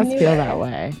know. It does knew feel it. that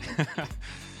way.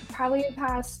 Probably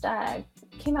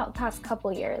came out the past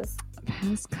couple years.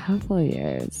 Past couple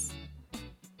years.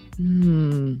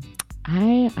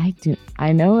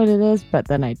 I know what it is, but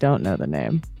then I don't know the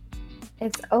name.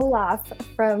 It's Olaf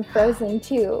from Frozen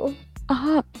 2.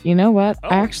 You know what? Oh.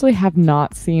 I actually have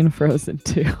not seen Frozen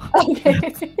 2.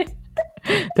 Okay.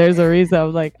 There's a reason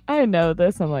I'm like, I know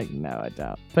this. I'm like, no, I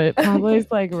don't. But it probably is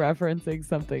like referencing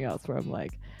something else where I'm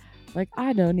like,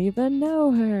 I don't even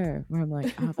know her. Where I'm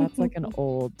like, oh, that's like an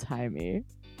old timey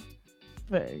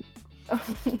thing.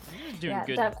 Doing Yeah,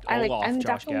 good I'm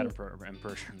Josh Gad definitely-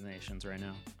 impersonations right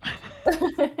now.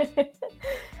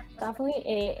 Definitely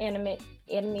a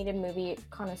animated movie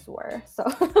connoisseur. So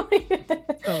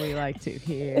So we like to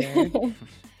hear.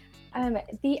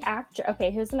 the actor.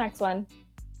 Okay, here's the next one.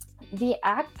 The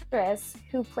actress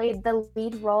who played the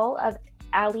lead role of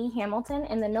Allie Hamilton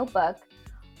in The Notebook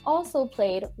also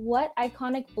played what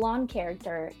iconic blonde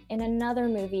character in another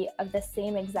movie of the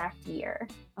same exact year?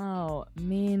 Oh,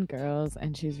 Mean Girls,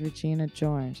 and she's Regina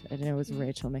George, and it was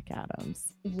Rachel McAdams.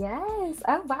 Yes.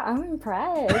 Oh wow, I'm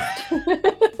impressed.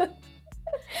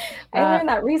 I learned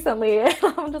that recently.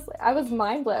 I'm just I was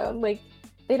mind blown. Like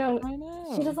they don't I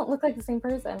know. she doesn't look like the same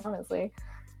person, honestly.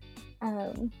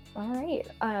 All right.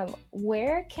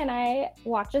 Where can I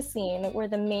watch a scene where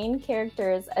the main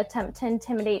characters attempt to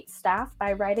intimidate staff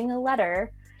by writing a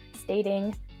letter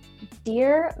stating,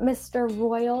 "Dear Mr.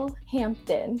 Royal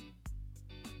Hampton"?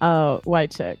 Oh,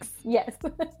 White Chicks. Yes.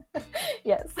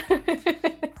 Yes.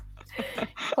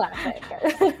 Classic.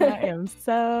 I am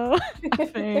so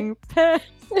effing pissed.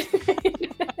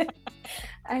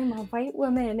 I'm a white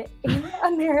woman in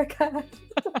America.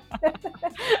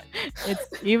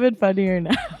 It's even funnier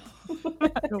now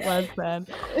than it was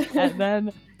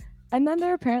then. And then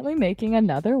they're apparently making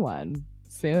another one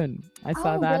soon. I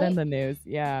saw that in really? the news.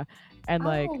 Yeah. And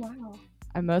like Oh wow.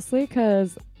 I mostly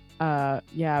because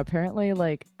yeah, apparently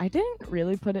like I didn't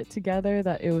really put it together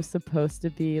that it was supposed to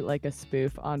be like a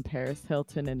spoof on Paris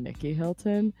Hilton and Nikki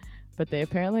Hilton, but they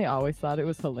apparently always thought it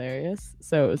was hilarious,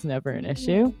 so it was never an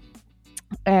issue.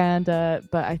 And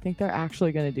but I think they're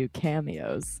actually going to do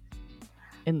cameos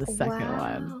in the second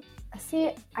one.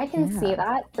 See, I can see Yeah.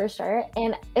 that for sure.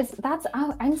 And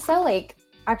I'm so like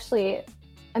actually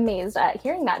amazed at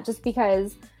hearing that, just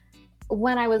because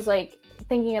when I was like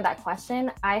thinking of that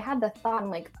question, I had the thought, I'm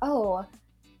like, oh,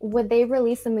 would they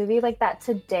release a movie like that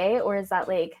today, or is that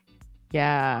like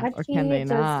Yeah, or can they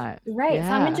just- not? right? So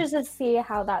I'm Yeah. interested to see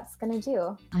how that's gonna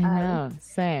do. I know,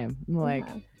 same. I'm like,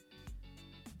 Yeah.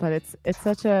 but it's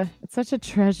such a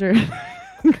treasure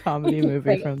comedy movie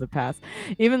Right. from the past.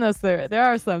 Even though there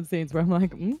are some scenes where I'm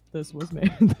like, this was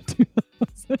made in the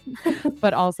 2000s,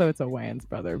 but also it's a Wayans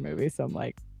brother movie, so I'm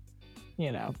like,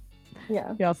 you know,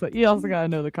 Yeah. you also gotta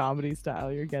know the comedy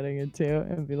style you're getting into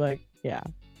and be like, yeah,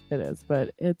 it is,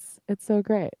 but it's so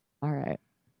great. All right.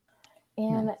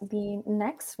 And the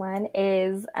next one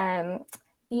is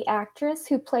the actress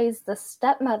who plays the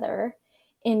stepmother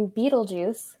in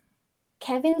Beetlejuice,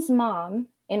 Kevin's mom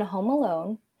in Home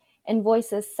Alone, and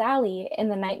voices Sally in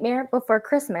The Nightmare Before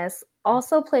Christmas,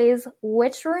 also plays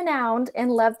which renowned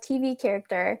and loved TV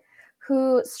character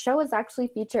whose show was actually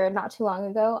featured not too long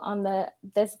ago on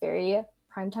this very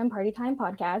Primetime Party Time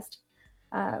podcast.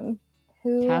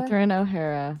 Who? Catherine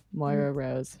O'Hara, Moira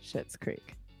Rose, Schitt's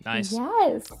Creek. Nice.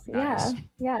 Yes. Nice.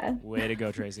 Yeah. Way to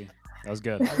go, Tracy. That was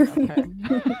good.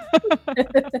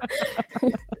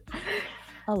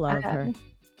 I love her.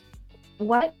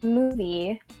 What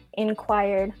movie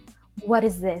inquired, "What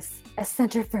is this? A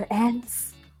center for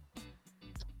ants?"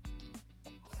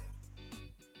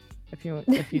 If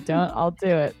you don't, I'll do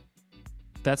it.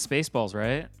 That's Spaceballs,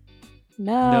 right?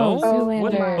 No,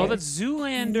 What? Zoolander. Oh, that's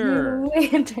Zoolander.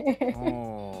 Zoolander.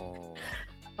 Oh.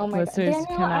 Oh my god. Listeners Daniel,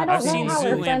 cannot I don't I've know seen how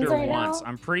we're friends Zoolander right once. now.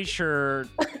 I'm pretty sure.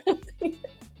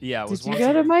 Yeah, it was Did you once go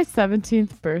a to year. my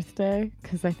 17th birthday?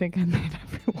 Because I think I made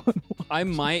everyone watch. I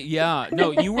might, yeah.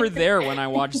 No, you were there when I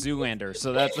watched Zoolander,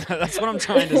 so that's what I'm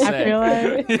trying to say.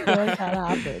 I feel like that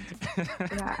happened.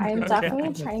 Yeah, I'm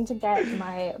definitely trying to get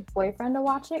my boyfriend to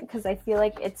watch it because I feel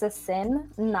like it's a sin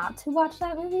not to watch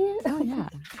that movie. Oh yeah,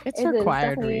 it's It is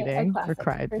required definitely a reading, classic,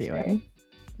 required for sure. viewing.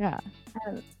 Yeah.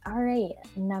 All right,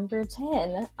 number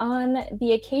 10. On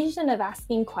the occasion of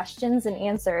asking questions and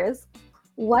answers,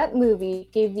 what movie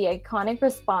gave the iconic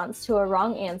response to a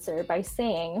wrong answer by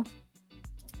saying,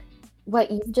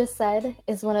 "What you've just said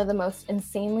is one of the most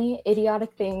insanely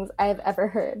idiotic things I have ever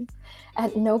heard.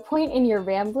 At no point in your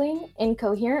rambling,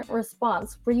 incoherent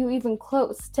response were you even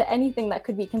close to anything that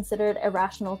could be considered a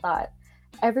rational thought.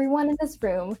 Everyone in this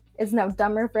room is now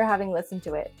dumber for having listened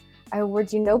to it. I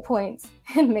award you no points,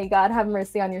 and may God have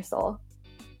mercy on your soul."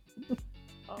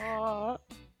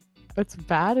 What's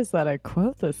bad is that I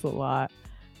quote this a lot,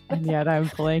 and yet I'm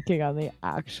blanking on the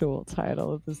actual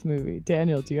title of this movie.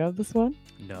 Daniel, do you have this one?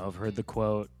 No, I've heard the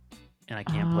quote, and I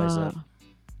can't place it. Ah,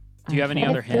 Do you have any okay.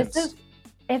 other hints?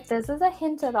 If this is a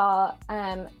hint at all,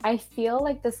 I feel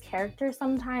like this character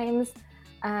sometimes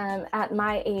at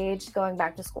my age going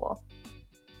back to school.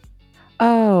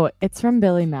 Oh, it's from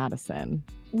Billy Madison.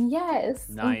 Yes.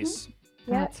 Nice. Yep.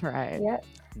 That's right. Yep.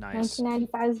 Nice.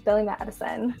 1995's Billy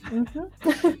Madison.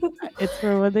 Mhm. It's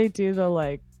for when they do the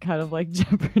like kind of like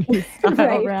Jeopardy style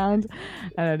Right. round.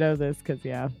 And I know this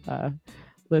because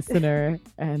listener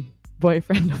and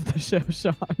boyfriend of the show,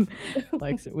 Sean,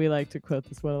 we like to quote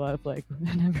this one a lot of like,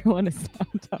 and everyone is now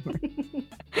dumber.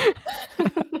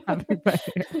 Having fun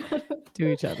here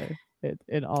to each other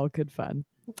in all good fun.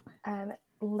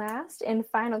 Last and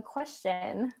final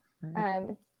question,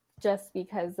 just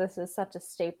because this is such a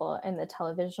staple in the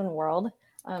television world.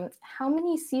 How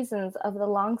many seasons of the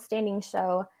long-standing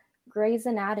show Grey's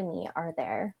Anatomy are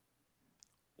there?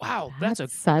 Wow, that's a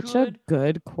such good a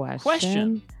good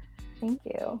question. Thank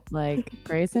you. Like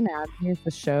Grey's Anatomy is the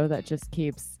show that just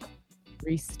keeps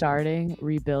restarting,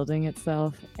 rebuilding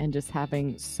itself, and just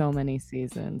having so many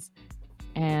seasons.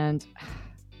 And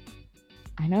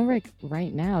I know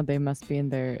right now they must be in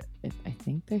their, I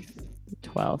think they're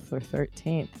 12th or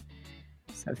 13th.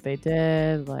 So if they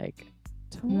did like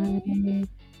 20,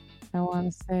 I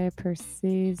want to say per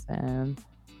season,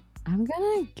 I'm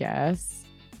gonna guess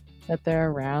that they're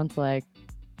around like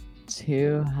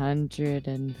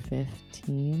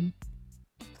 215.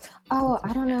 Oh,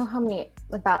 I don't know how many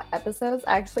about episodes.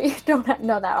 I actually don't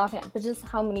know that offhand, but just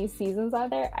how many seasons are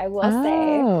there? I will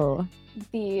say Oh,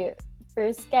 the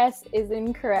first guess is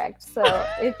incorrect. So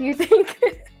if you think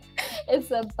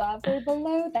it's above or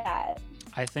below that,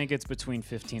 I think it's between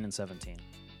 15 and 17.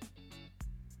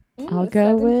 I'll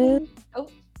go with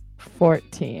 17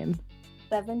 14.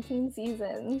 17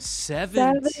 seasons.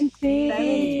 17.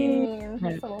 17.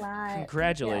 That's a lot.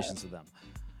 Congratulations to them.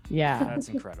 Yeah, That's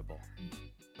incredible.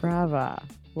 brava.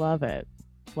 Love it.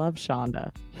 Love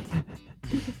Shonda.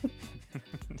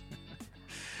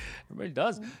 Everybody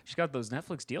does. She's got those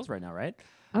Netflix deals right now, right?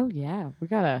 Oh yeah, we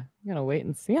gotta wait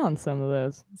and see on some of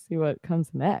those. See what comes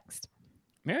next.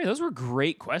 Mary, those were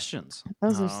great questions.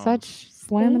 Those are such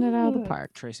slamming it out of the Ooh.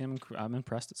 park. Tracy, I'm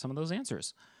impressed at some of those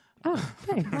answers. Oh,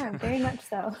 thanks. Yeah, very much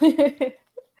so.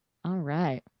 All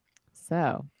right.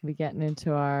 So we getting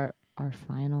into our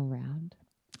final round.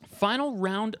 Final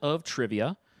round of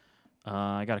trivia.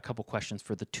 I got a couple questions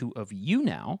for the two of you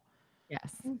now.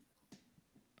 Yes.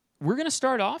 We're going to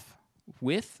start off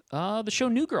with the show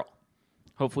New Girl.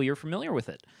 Hopefully you're familiar with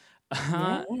it.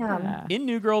 Yeah. In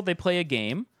New Girl, they play a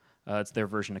game. It's their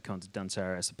version of Cone's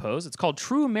Dunsire, I suppose. It's called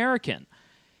True American.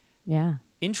 Yeah.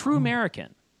 In True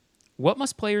American, what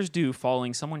must players do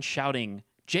following someone shouting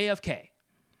JFK?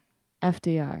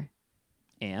 FDR.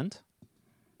 And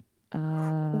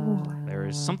Uh, there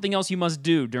is something else you must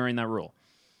do during that rule.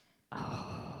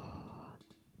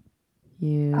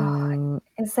 you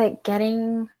Is it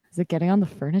getting, is it getting on the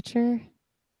furniture?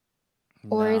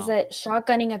 or is No. it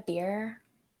shotgunning a beer?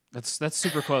 That's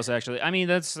super close, actually. I mean,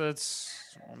 that's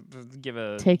give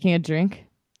a Taking a drink?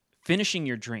 finishing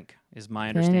your drink is my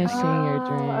understanding. Finishing your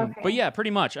Oh, drink. But yeah,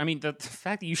 pretty much. I mean, the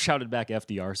fact that you shouted back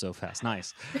FDR so fast,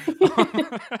 nice.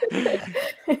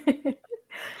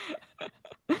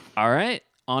 All right,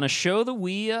 on a show that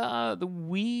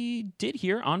we did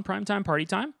here on Primetime Party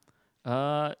Time,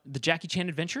 the Jackie Chan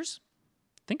Adventures.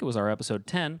 I think it was our episode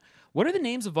 10. What are the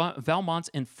names of Valmont's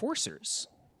enforcers?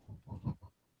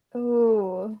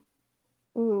 Ooh.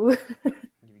 Ooh. Give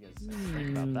you guys a second to think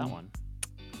about that one.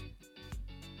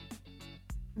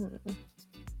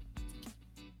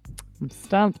 I'm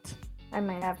stumped. I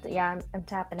might have to, yeah, I'm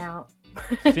tapping out.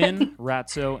 Finn,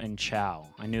 Ratso, and Chow.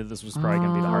 I knew this was probably going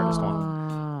to be the hardest one.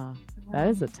 Ah, that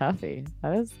is a toughie.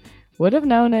 Would have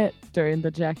known it during the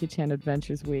Jackie Chan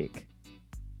Adventures week.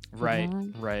 Right,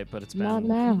 not- right. But it's Not been,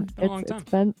 now. it's been a long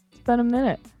time. It's been a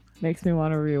minute. Makes me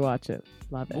want to rewatch it.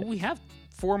 Love it. Well, we have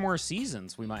 4 more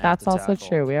seasons we might That's have to also tackle.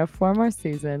 true. We have 4 more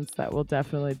seasons. That will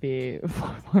definitely be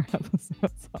 4 more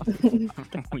episodes.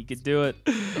 We could do it.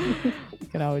 We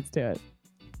can always do it.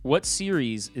 What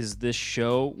series is this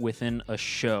show within a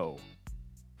show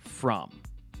from?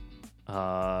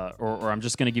 Or I'm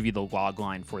just going to give you the log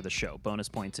line for the show. Bonus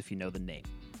points if you know the name.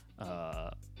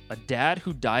 A dad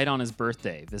who died on his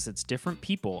birthday visits different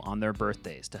people on their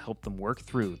birthdays to help them work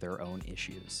through their own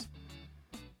issues.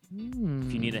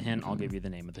 If you need a hint, I'll give you the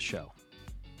name of the show.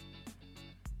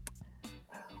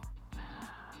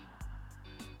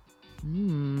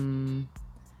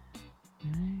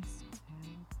 Nice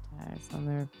dad dies on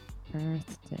their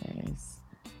birthdays.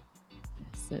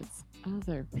 Visits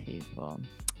other people.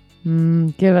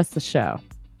 Give us the show.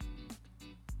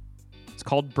 It's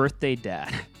called Birthday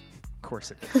Dad. Of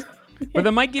course it is. But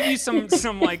that might give you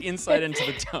some like insight into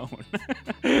the tone.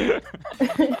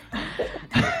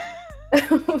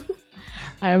 Oh,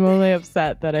 I'm only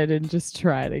upset that I didn't just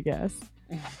try to guess.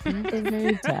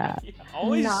 Birthday dad. Yeah,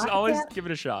 always Not yet. give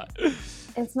it a shot.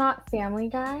 it's not Family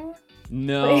Guy.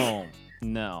 No.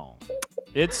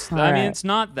 It's I mean Alright. it's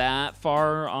not that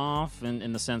far off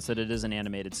in the sense that it is an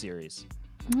animated series.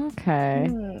 Okay.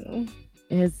 Hmm.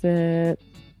 Is it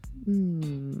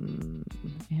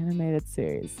animated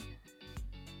series?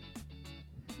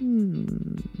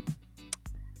 It's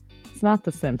not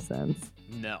The Simpsons.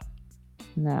 No.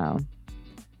 No.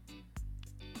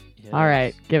 It All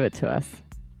right, is give it to us.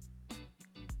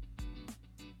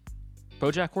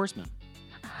 BoJack Horseman.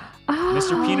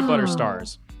 Mr. Peanut Butter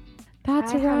stars.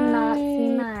 That's I right. have not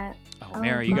seen that. Oh, Oh,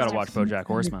 Mary, you got to my watch gosh. BoJack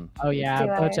Horseman. Oh yeah,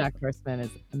 Do I? BoJack Horseman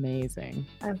is amazing,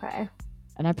 Okay.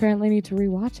 and I apparently need to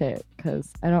rewatch it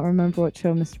because I don't remember what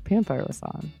show Mr. Peanut Butter was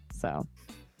on. So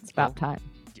it's about time.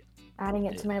 Adding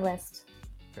it to my list.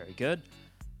 Very good.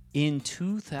 In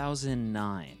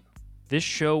 2009, this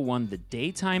show won the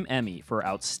Daytime Emmy for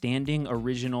Outstanding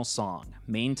Original Song,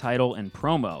 main title, and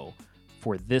promo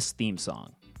for this theme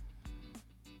song.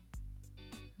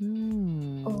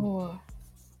 Oh,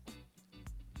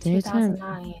 Daytime.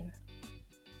 2009.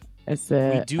 Is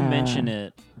it? We do mention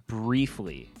it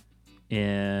briefly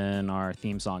in our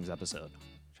theme songs episode,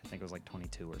 which I think it was like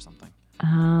 22 or something.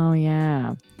 Oh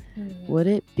yeah. Hmm. Would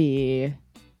it be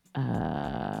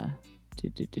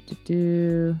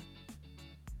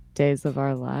Days of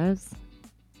Our Lives?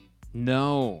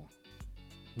 No.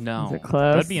 Is it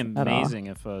close That'd be at all? amazing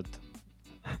if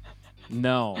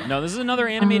No, this is another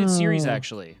animated series Oh.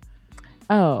 actually.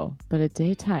 Oh, but a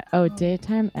daytime. Oh,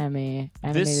 daytime Emmy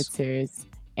animated This- series.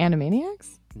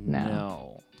 Animaniacs?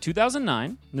 No.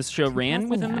 2009. This show ran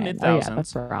within the 2009. mid Oh yeah, thousands.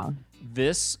 that's wrong.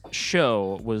 This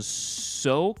show was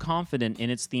so confident in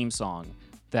its theme song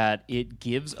that it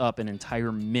gives up an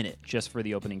entire minute just for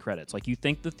the opening credits. Like, you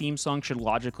think the theme song should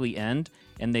logically end,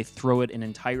 and they throw it an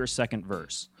entire second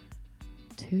verse.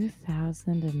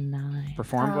 2009.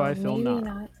 Performed by Phil maybe Nara.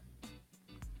 not.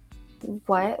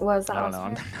 What was that? I don't know.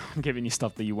 one? I'm giving you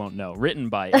stuff that you won't know. Written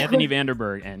by Anthony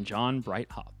Vanderberg and John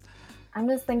Brighthop. I'm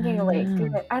just thinking, like,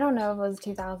 I don't know if it was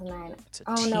 2009. It's a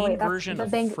Oh, teen no, wait, that's version the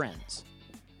of big- Friends.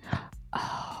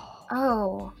 Oh.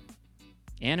 Oh,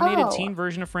 Animated Oh. teen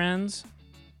version of Friends.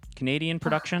 Canadian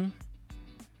production.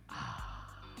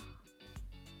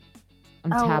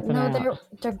 I'm oh tapping no, out.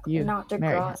 they're You, not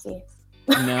Mary. Degrassi.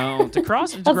 No, That's not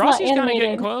Degrassi's kind of getting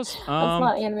animated. close. That's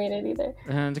not animated either.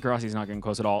 And Degrassi's not getting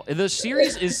close at all. The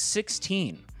series is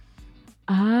 16.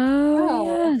 Oh,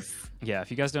 yes. Yeah,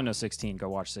 if you guys don't know 16, go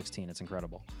watch 16. It's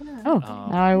incredible. Oh, now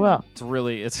I will.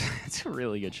 It's it's a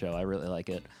really good show. I really like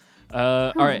it.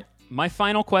 All right, my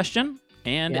final question,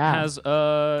 and Yeah. it has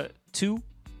two.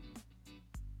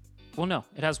 Well, no,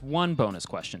 it has one bonus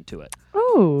question to it.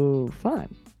 Oh,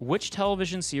 fun. Which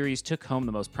television series took home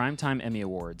the most primetime Emmy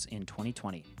Awards in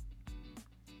 2020?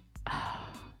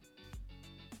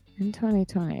 In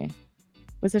 2020.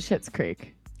 Was it Schitt's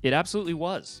Creek? It absolutely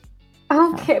was.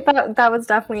 Okay, that was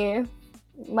definitely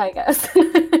my guess.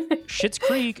 Schitt's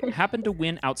Creek happened to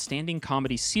win Outstanding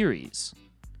Comedy Series.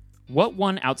 What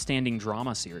won Outstanding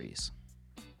Drama Series?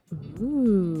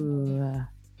 Ooh.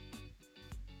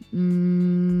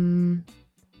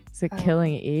 Is it Oh.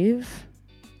 Killing Eve?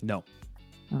 No.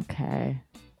 Okay.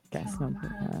 Guess Oh, number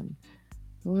no. one.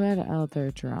 What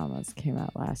other dramas came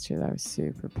out last year that were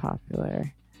super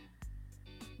popular?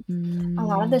 A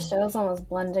lot of the Mm, shows almost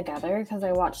blend together because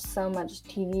I watch so much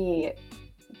TV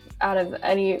out of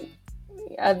any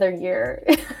other year.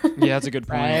 Yeah, that's a good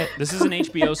point. Right. This is an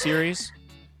HBO series.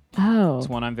 Oh. It's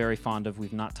one I'm very fond of.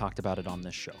 We've not talked about it on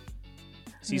this show.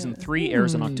 Season 3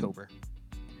 airs in Hmm. October.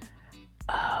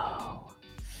 Oh.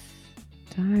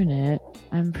 Darn it.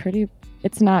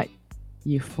 It's not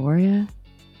Euphoria?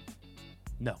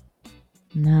 No.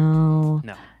 No.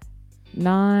 No.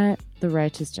 Not The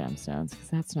Righteous Gemstones, because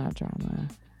that's not drama.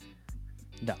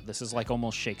 No. This is like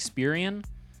almost Shakespearean.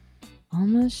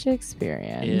 Almost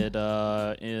Shakespearean.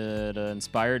 It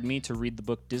inspired me to read the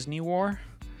book Disney War.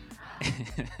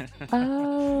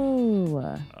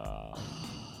 Oh.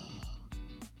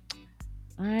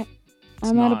 I'm at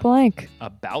a not- blank.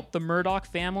 About the Murdoch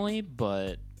family,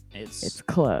 but it's It's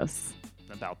close.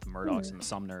 about the Murdochs and the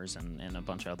Sumners and a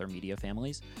bunch of other media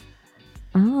families.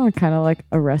 Oh, kind of like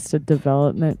Arrested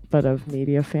Development, but of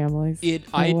media families.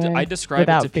 I way, describe it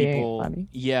without to being people. funny.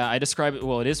 Yeah, I describe it.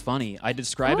 Well, it is funny. I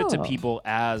describe it to Oh. people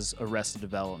as Arrested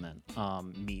Development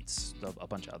meets a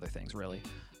bunch of other things. Really.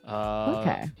 Okay. All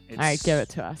right, it's- give it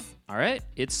to us. All right,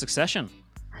 it's Succession.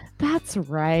 That's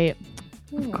right.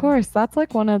 Of Hmm. course, that's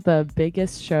like one of the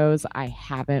biggest shows I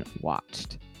haven't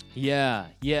watched. Yeah,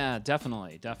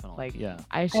 definitely. Like, yeah.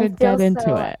 I I should feel get into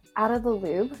so it. Out of the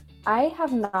loop. I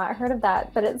have not heard of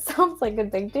that, but it sounds like a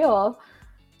big deal.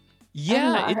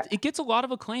 Yeah, not- it gets a lot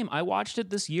of acclaim. I watched it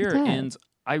this year, does. and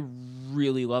I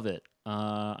really love it.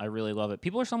 I really love it.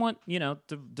 People are somewhat,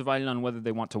 divided on whether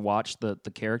they want to watch the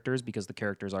characters because the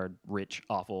characters are rich,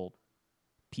 awful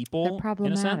people. They're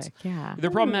in a sense. problematic. Yeah. They're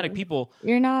problematic people.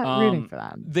 You're not rooting Um, for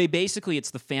them. They basically,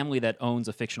 it's the family that owns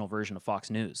a fictional version of Fox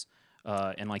News,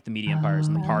 and like the media empires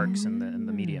and the parks and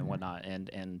the media and whatnot, and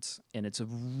it's a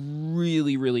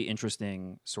really really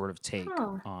interesting sort of take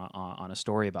Huh. on a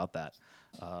story about that.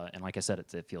 And like I said,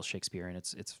 it feels Shakespearean.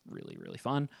 It's really really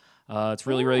fun. It's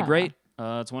really really Yeah. great.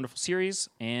 It's a wonderful series,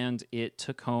 and it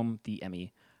took home the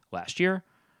Emmy last year.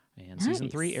 And season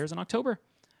 3 Nice. airs in October.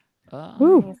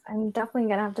 Woo. Nice. I'm definitely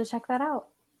gonna have to check that out.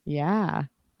 Yeah.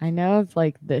 I know of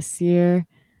like this year,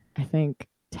 I think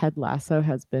Ted Lasso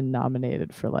has been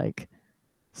nominated for like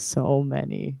so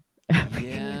many.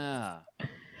 Yeah.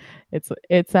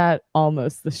 It's at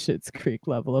almost the Schitt's Creek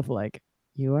level of like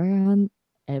you are on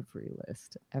every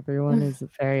list. Everyone is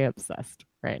very obsessed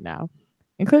right now,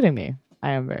 including me.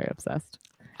 I am very obsessed.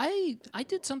 I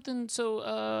did something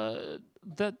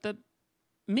that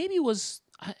maybe was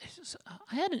I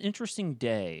had an interesting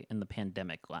day in the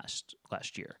pandemic last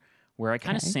year where I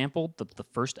kind of Okay. sampled the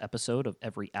first episode of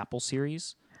every Apple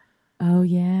series. Oh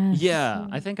yeah. Yeah,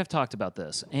 I think I've talked about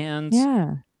this. And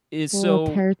Yeah. is A little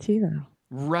so aperitivo.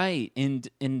 right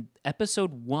in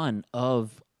episode 1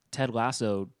 of Ted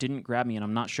Lasso didn't grab me, and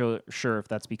I'm not sure if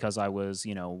that's because I was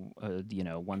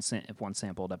one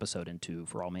sampled episode into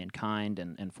For All Mankind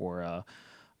and for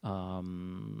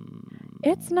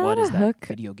It's not what a is that hook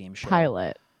video game show?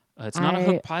 pilot. It's not a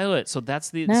hook pilot, so that's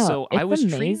the No, so I it's was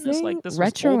treating this amazing like this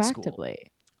was old school. retroactively.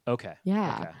 Okay.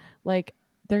 Yeah. Okay. Like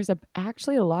there's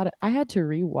actually a lot of I had to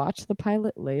rewatch the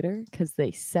pilot later because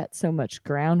they set so much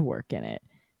groundwork in it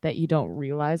that you don't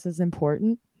realize is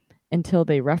important until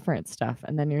they reference stuff.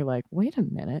 And then you're like, wait a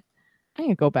minute, I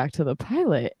can go back to the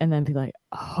pilot and then be like,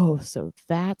 oh, so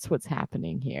that's what's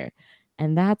happening here.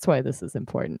 And that's why this is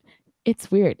important.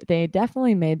 It's weird. They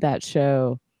definitely made that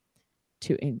show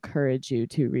to encourage you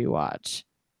to rewatch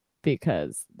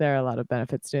because there are a lot of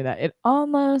benefits to that. It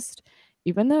almost,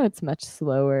 even though it's much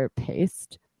slower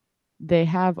paced, they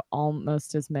have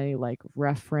almost as many like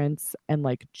reference and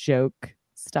like joke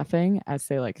stuffing as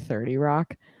say like 30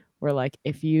 Rock, where like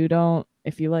if you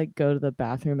like go to the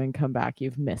bathroom and come back,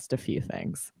 you've missed a few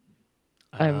things.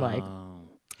 I'm like,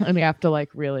 and you have to like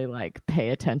really like pay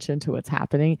attention to what's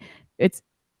happening. It's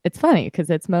funny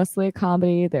because it's mostly a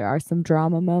comedy. There are some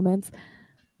drama moments,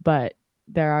 but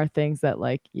there are things that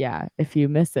like, yeah, if you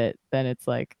miss it, then it's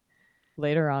like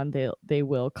later on they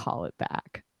will call it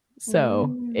back.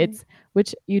 So it's,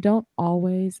 which you don't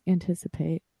always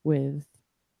anticipate with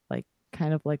like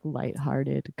kind of like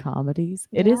lighthearted comedies.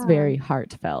 It is very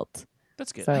heartfelt.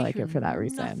 That's good. So I like it for that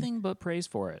reason. Nothing but praise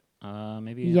for it.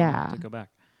 Maybe I'll have to go back.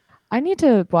 I need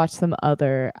to watch some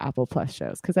other Apple Plus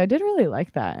shows because I did really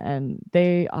like that. And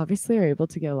they obviously are able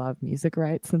to get a lot of music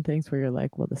rights and things where you're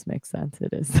like, well, this makes sense.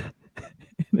 It is,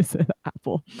 it is an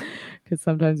Apple, because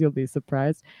sometimes you'll be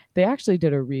surprised. They actually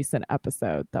did a recent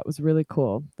episode that was really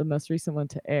cool. The most recent one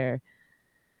to air,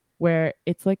 where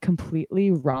it's like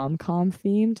completely rom-com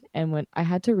themed. And when I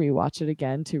had to rewatch it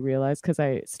again to realize, because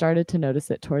I started to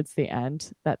notice it towards the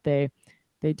end, that they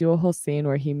do a whole scene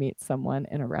where he meets someone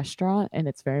in a restaurant, and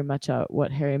it's very much a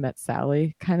What Harry Met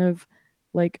Sally kind of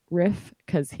like riff,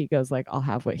 because he goes like, I'll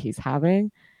have what he's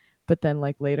having. But then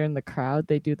like later in the crowd,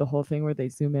 they do the whole thing where they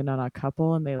zoom in on a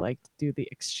couple and they like do the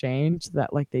exchange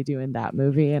that like they do in that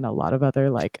movie and a lot of other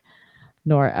like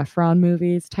Nora Ephron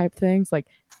movies type things. Like,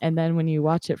 and then when you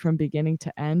watch it from beginning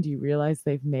to end, you realize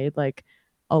they've made like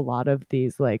a lot of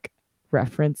these like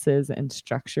references and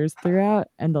structures throughout,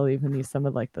 and they'll even use some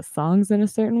of like the songs in a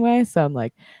certain way. So I'm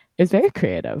like, it's very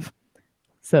creative.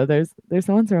 So there's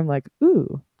ones where I'm like,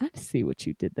 ooh, I see what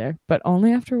you did there, but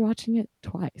only after watching it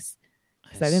twice,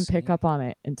 because I didn't pick up on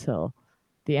it until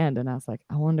the end. And I was like,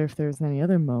 I wonder if there's any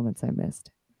other moments I missed.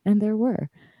 And there were.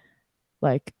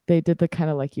 Like they did the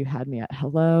kind of like you had me at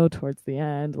hello towards the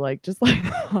end, like just like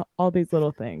all these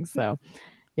little things. So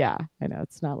yeah, I know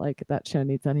it's not like that show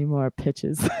needs any more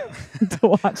pitches to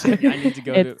watch it. I need to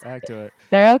go back to it.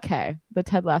 They're okay. The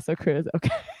Ted Lasso crew is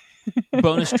okay.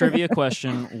 Bonus trivia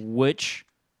question: which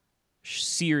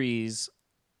series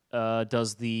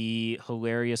does the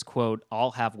hilarious quote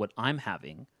 "I'll have what I'm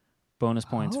having" bonus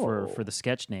points for the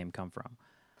sketch name come from?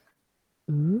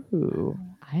 Ooh,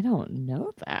 I don't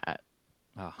know that.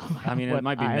 Oh, I mean, it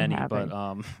might be many, but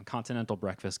Continental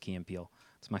Breakfast, Key and Peele.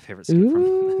 It's my favorite skit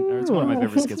from. It's one of my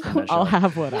favorite skits from that show. I'll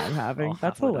have what I'm having.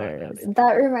 That's hilarious.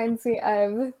 That reminds me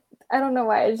of, I don't know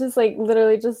why, it's just like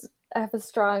literally just I have a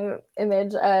strong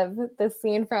image of the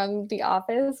scene from The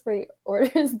Office where he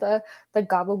orders the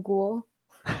gabagool.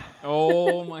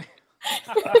 Oh my!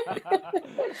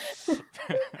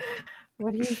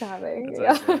 What he's having?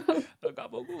 The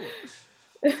gabagool.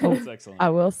 That's excellent. I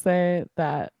will say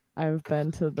that I've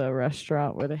been to the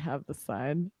restaurant where they have the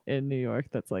sign in New York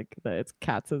that's like it's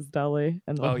Katz's Deli,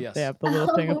 and they have the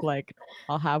little thing of like,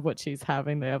 I'll have what she's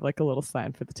having. They have like a little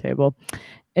sign for the table.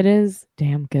 It is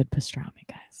damn good pastrami,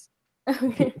 guys.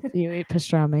 Okay. If you eat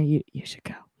pastrami, you should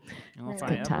go. Well, if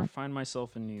I ever find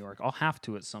myself in New York, I'll have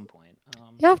to at some point.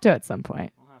 You have to at some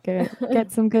point.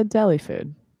 Get some good deli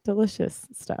food. Delicious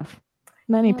stuff.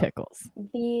 Many pickles.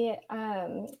 The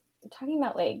talking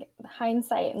about like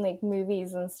hindsight and like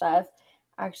movies and stuff,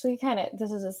 actually kind of,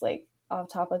 this is just like off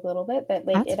topic a little bit, but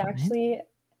like That's it actually,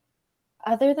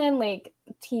 other than like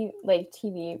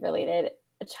TV related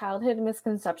childhood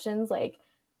misconceptions, like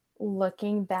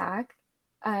looking back,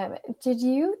 did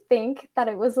you think that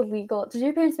it was illegal? Did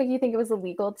your parents make you think it was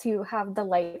illegal to have the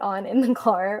light on in the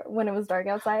car when it was dark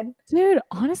outside? Dude,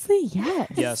 honestly,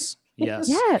 yes.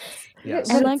 Yes.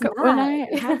 And like when I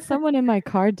had someone in my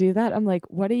car do that, I'm like,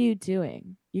 what are you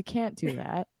doing? You can't do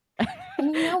that.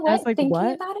 And you know what? I was like, Thinking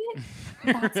what? about it,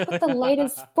 That's Really? what the light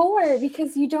is for,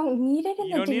 because you don't need it in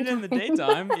You the don't need it in the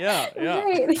daytime. daytime. Yeah, yeah.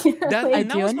 Right. Yeah, That like-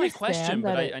 and that do was my question, understand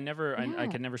but that I never I yeah.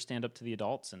 could never stand up to the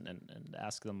adults and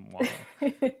ask them why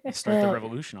start the Well,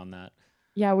 revolution on that.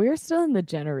 yeah, we were still in the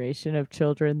generation of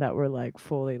children that were like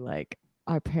fully like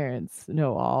our parents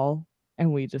know all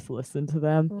and we just listen to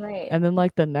them. Right. And then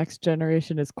like the next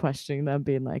generation is questioning them,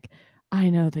 being like, I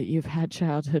know that you've had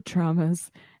childhood traumas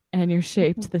and you're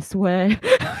shaped this way.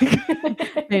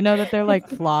 They know that they're like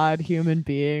flawed human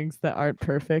beings that aren't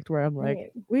perfect, where I'm like,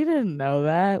 Right. we didn't know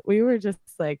that. We were just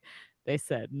like, they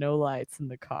said no lights in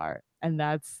the car. And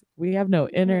we have no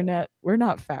internet. We're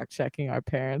not fact checking our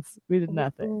parents. We did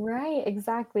nothing. Right,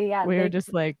 exactly. Yeah. We were They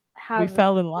just like, we have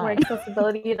fell in more line.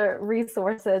 accessibility to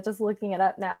resources, just looking it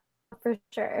up now for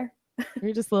sure.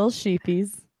 We're just little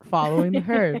sheepies following the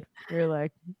herd. We're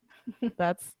like,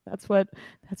 that's what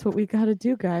we got to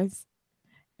do, guys.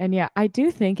 And yeah, I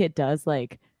do think it does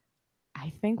like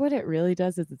I think what it really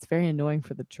does is it's very annoying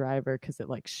for the driver because it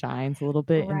like shines a little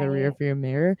bit in the rear Right. view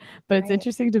mirror. But it's Right.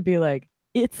 interesting to be like,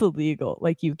 it's illegal.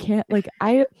 Like you can't like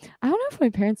I don't know if my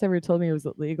parents ever told me it was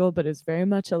illegal, but it's very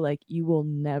much a like you will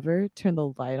never turn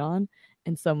the light on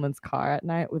in someone's car at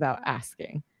night without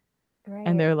asking. Right.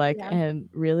 And they're like, Yeah. and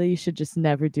really you should just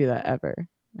never do that ever.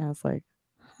 And I was like,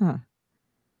 huh.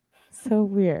 So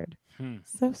weird.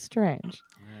 So strange.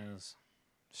 Yes.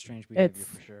 Strange behavior It's-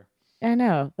 for sure. I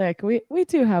know. Like we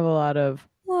do have a lot of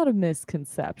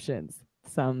misconceptions.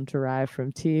 Some derived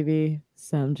from TV,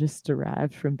 some just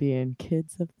derived from being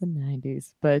kids of the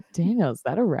 90s. But Daniel, is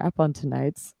that a wrap on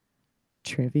tonight's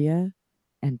trivia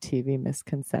and TV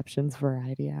misconceptions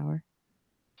variety hour?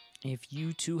 If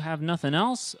you two have nothing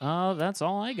else, that's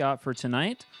all I got for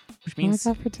tonight, which That's all I means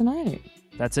got for tonight.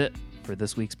 that's it for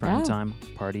this week's Prime Yeah. Time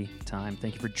Party Time.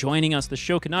 Thank you for joining us. The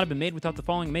show could not have been made without the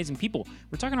following amazing people.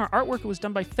 We're talking our artwork. It was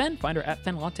done by Fen. Find her at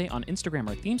FenLatte on Instagram.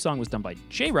 Our theme song was done by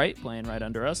Jay Wright, playing right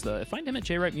under us. Find him at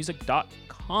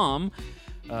jaywrightmusic.com.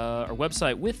 Our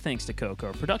website with thanks to Coco.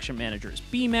 Our production manager is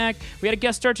BMAC. We had a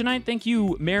guest star tonight. Thank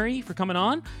you, Mary, for coming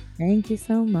on. Thank you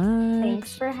so much.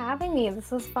 Thanks for having me.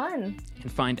 This was fun.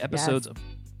 And find episodes of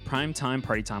Prime Time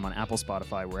Party Time on Apple,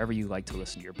 Spotify, wherever you like to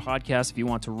listen to your podcast. If you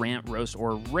want to rant, roast,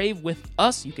 or rave with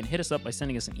us, you can hit us up by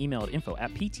sending us an email at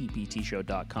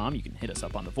info@ptptshow.com. You can hit us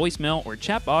up on the voicemail or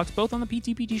chat box, both on the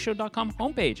ptptshow.com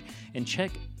homepage. And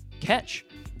check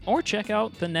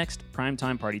out the next Prime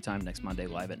Time Party Time next Monday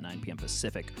live at 9 p.m.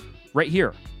 Pacific, right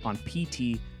here on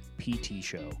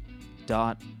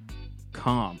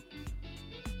ptptshow.com.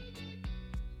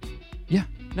 Yeah,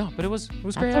 no, but it was great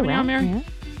That's a having you on, wrap, Mary. man.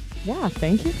 Yeah,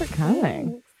 thank you for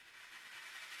coming.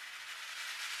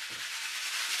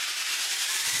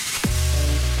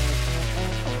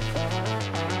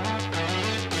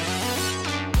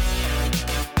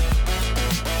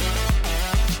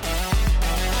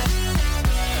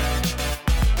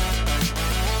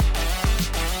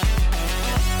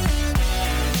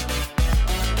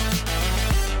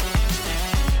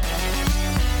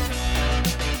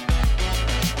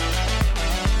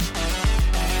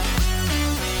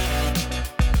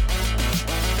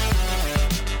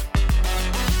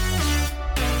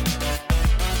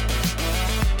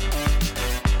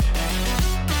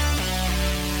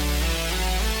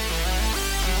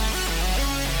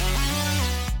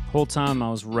 Whole time I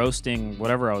was roasting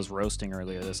whatever I was roasting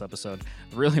earlier this episode.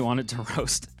 I really wanted to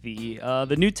roast the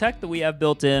new tech that we have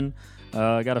built in.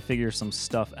 I got to figure some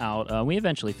stuff out. We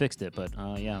eventually fixed it, but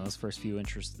yeah, those first few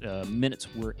minutes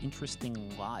were interesting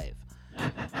live.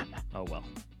 Oh well.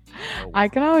 I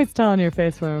can always tell on your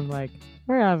face when I'm like,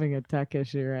 we're having a tech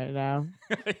issue right now.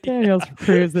 Daniel's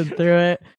cruising through it.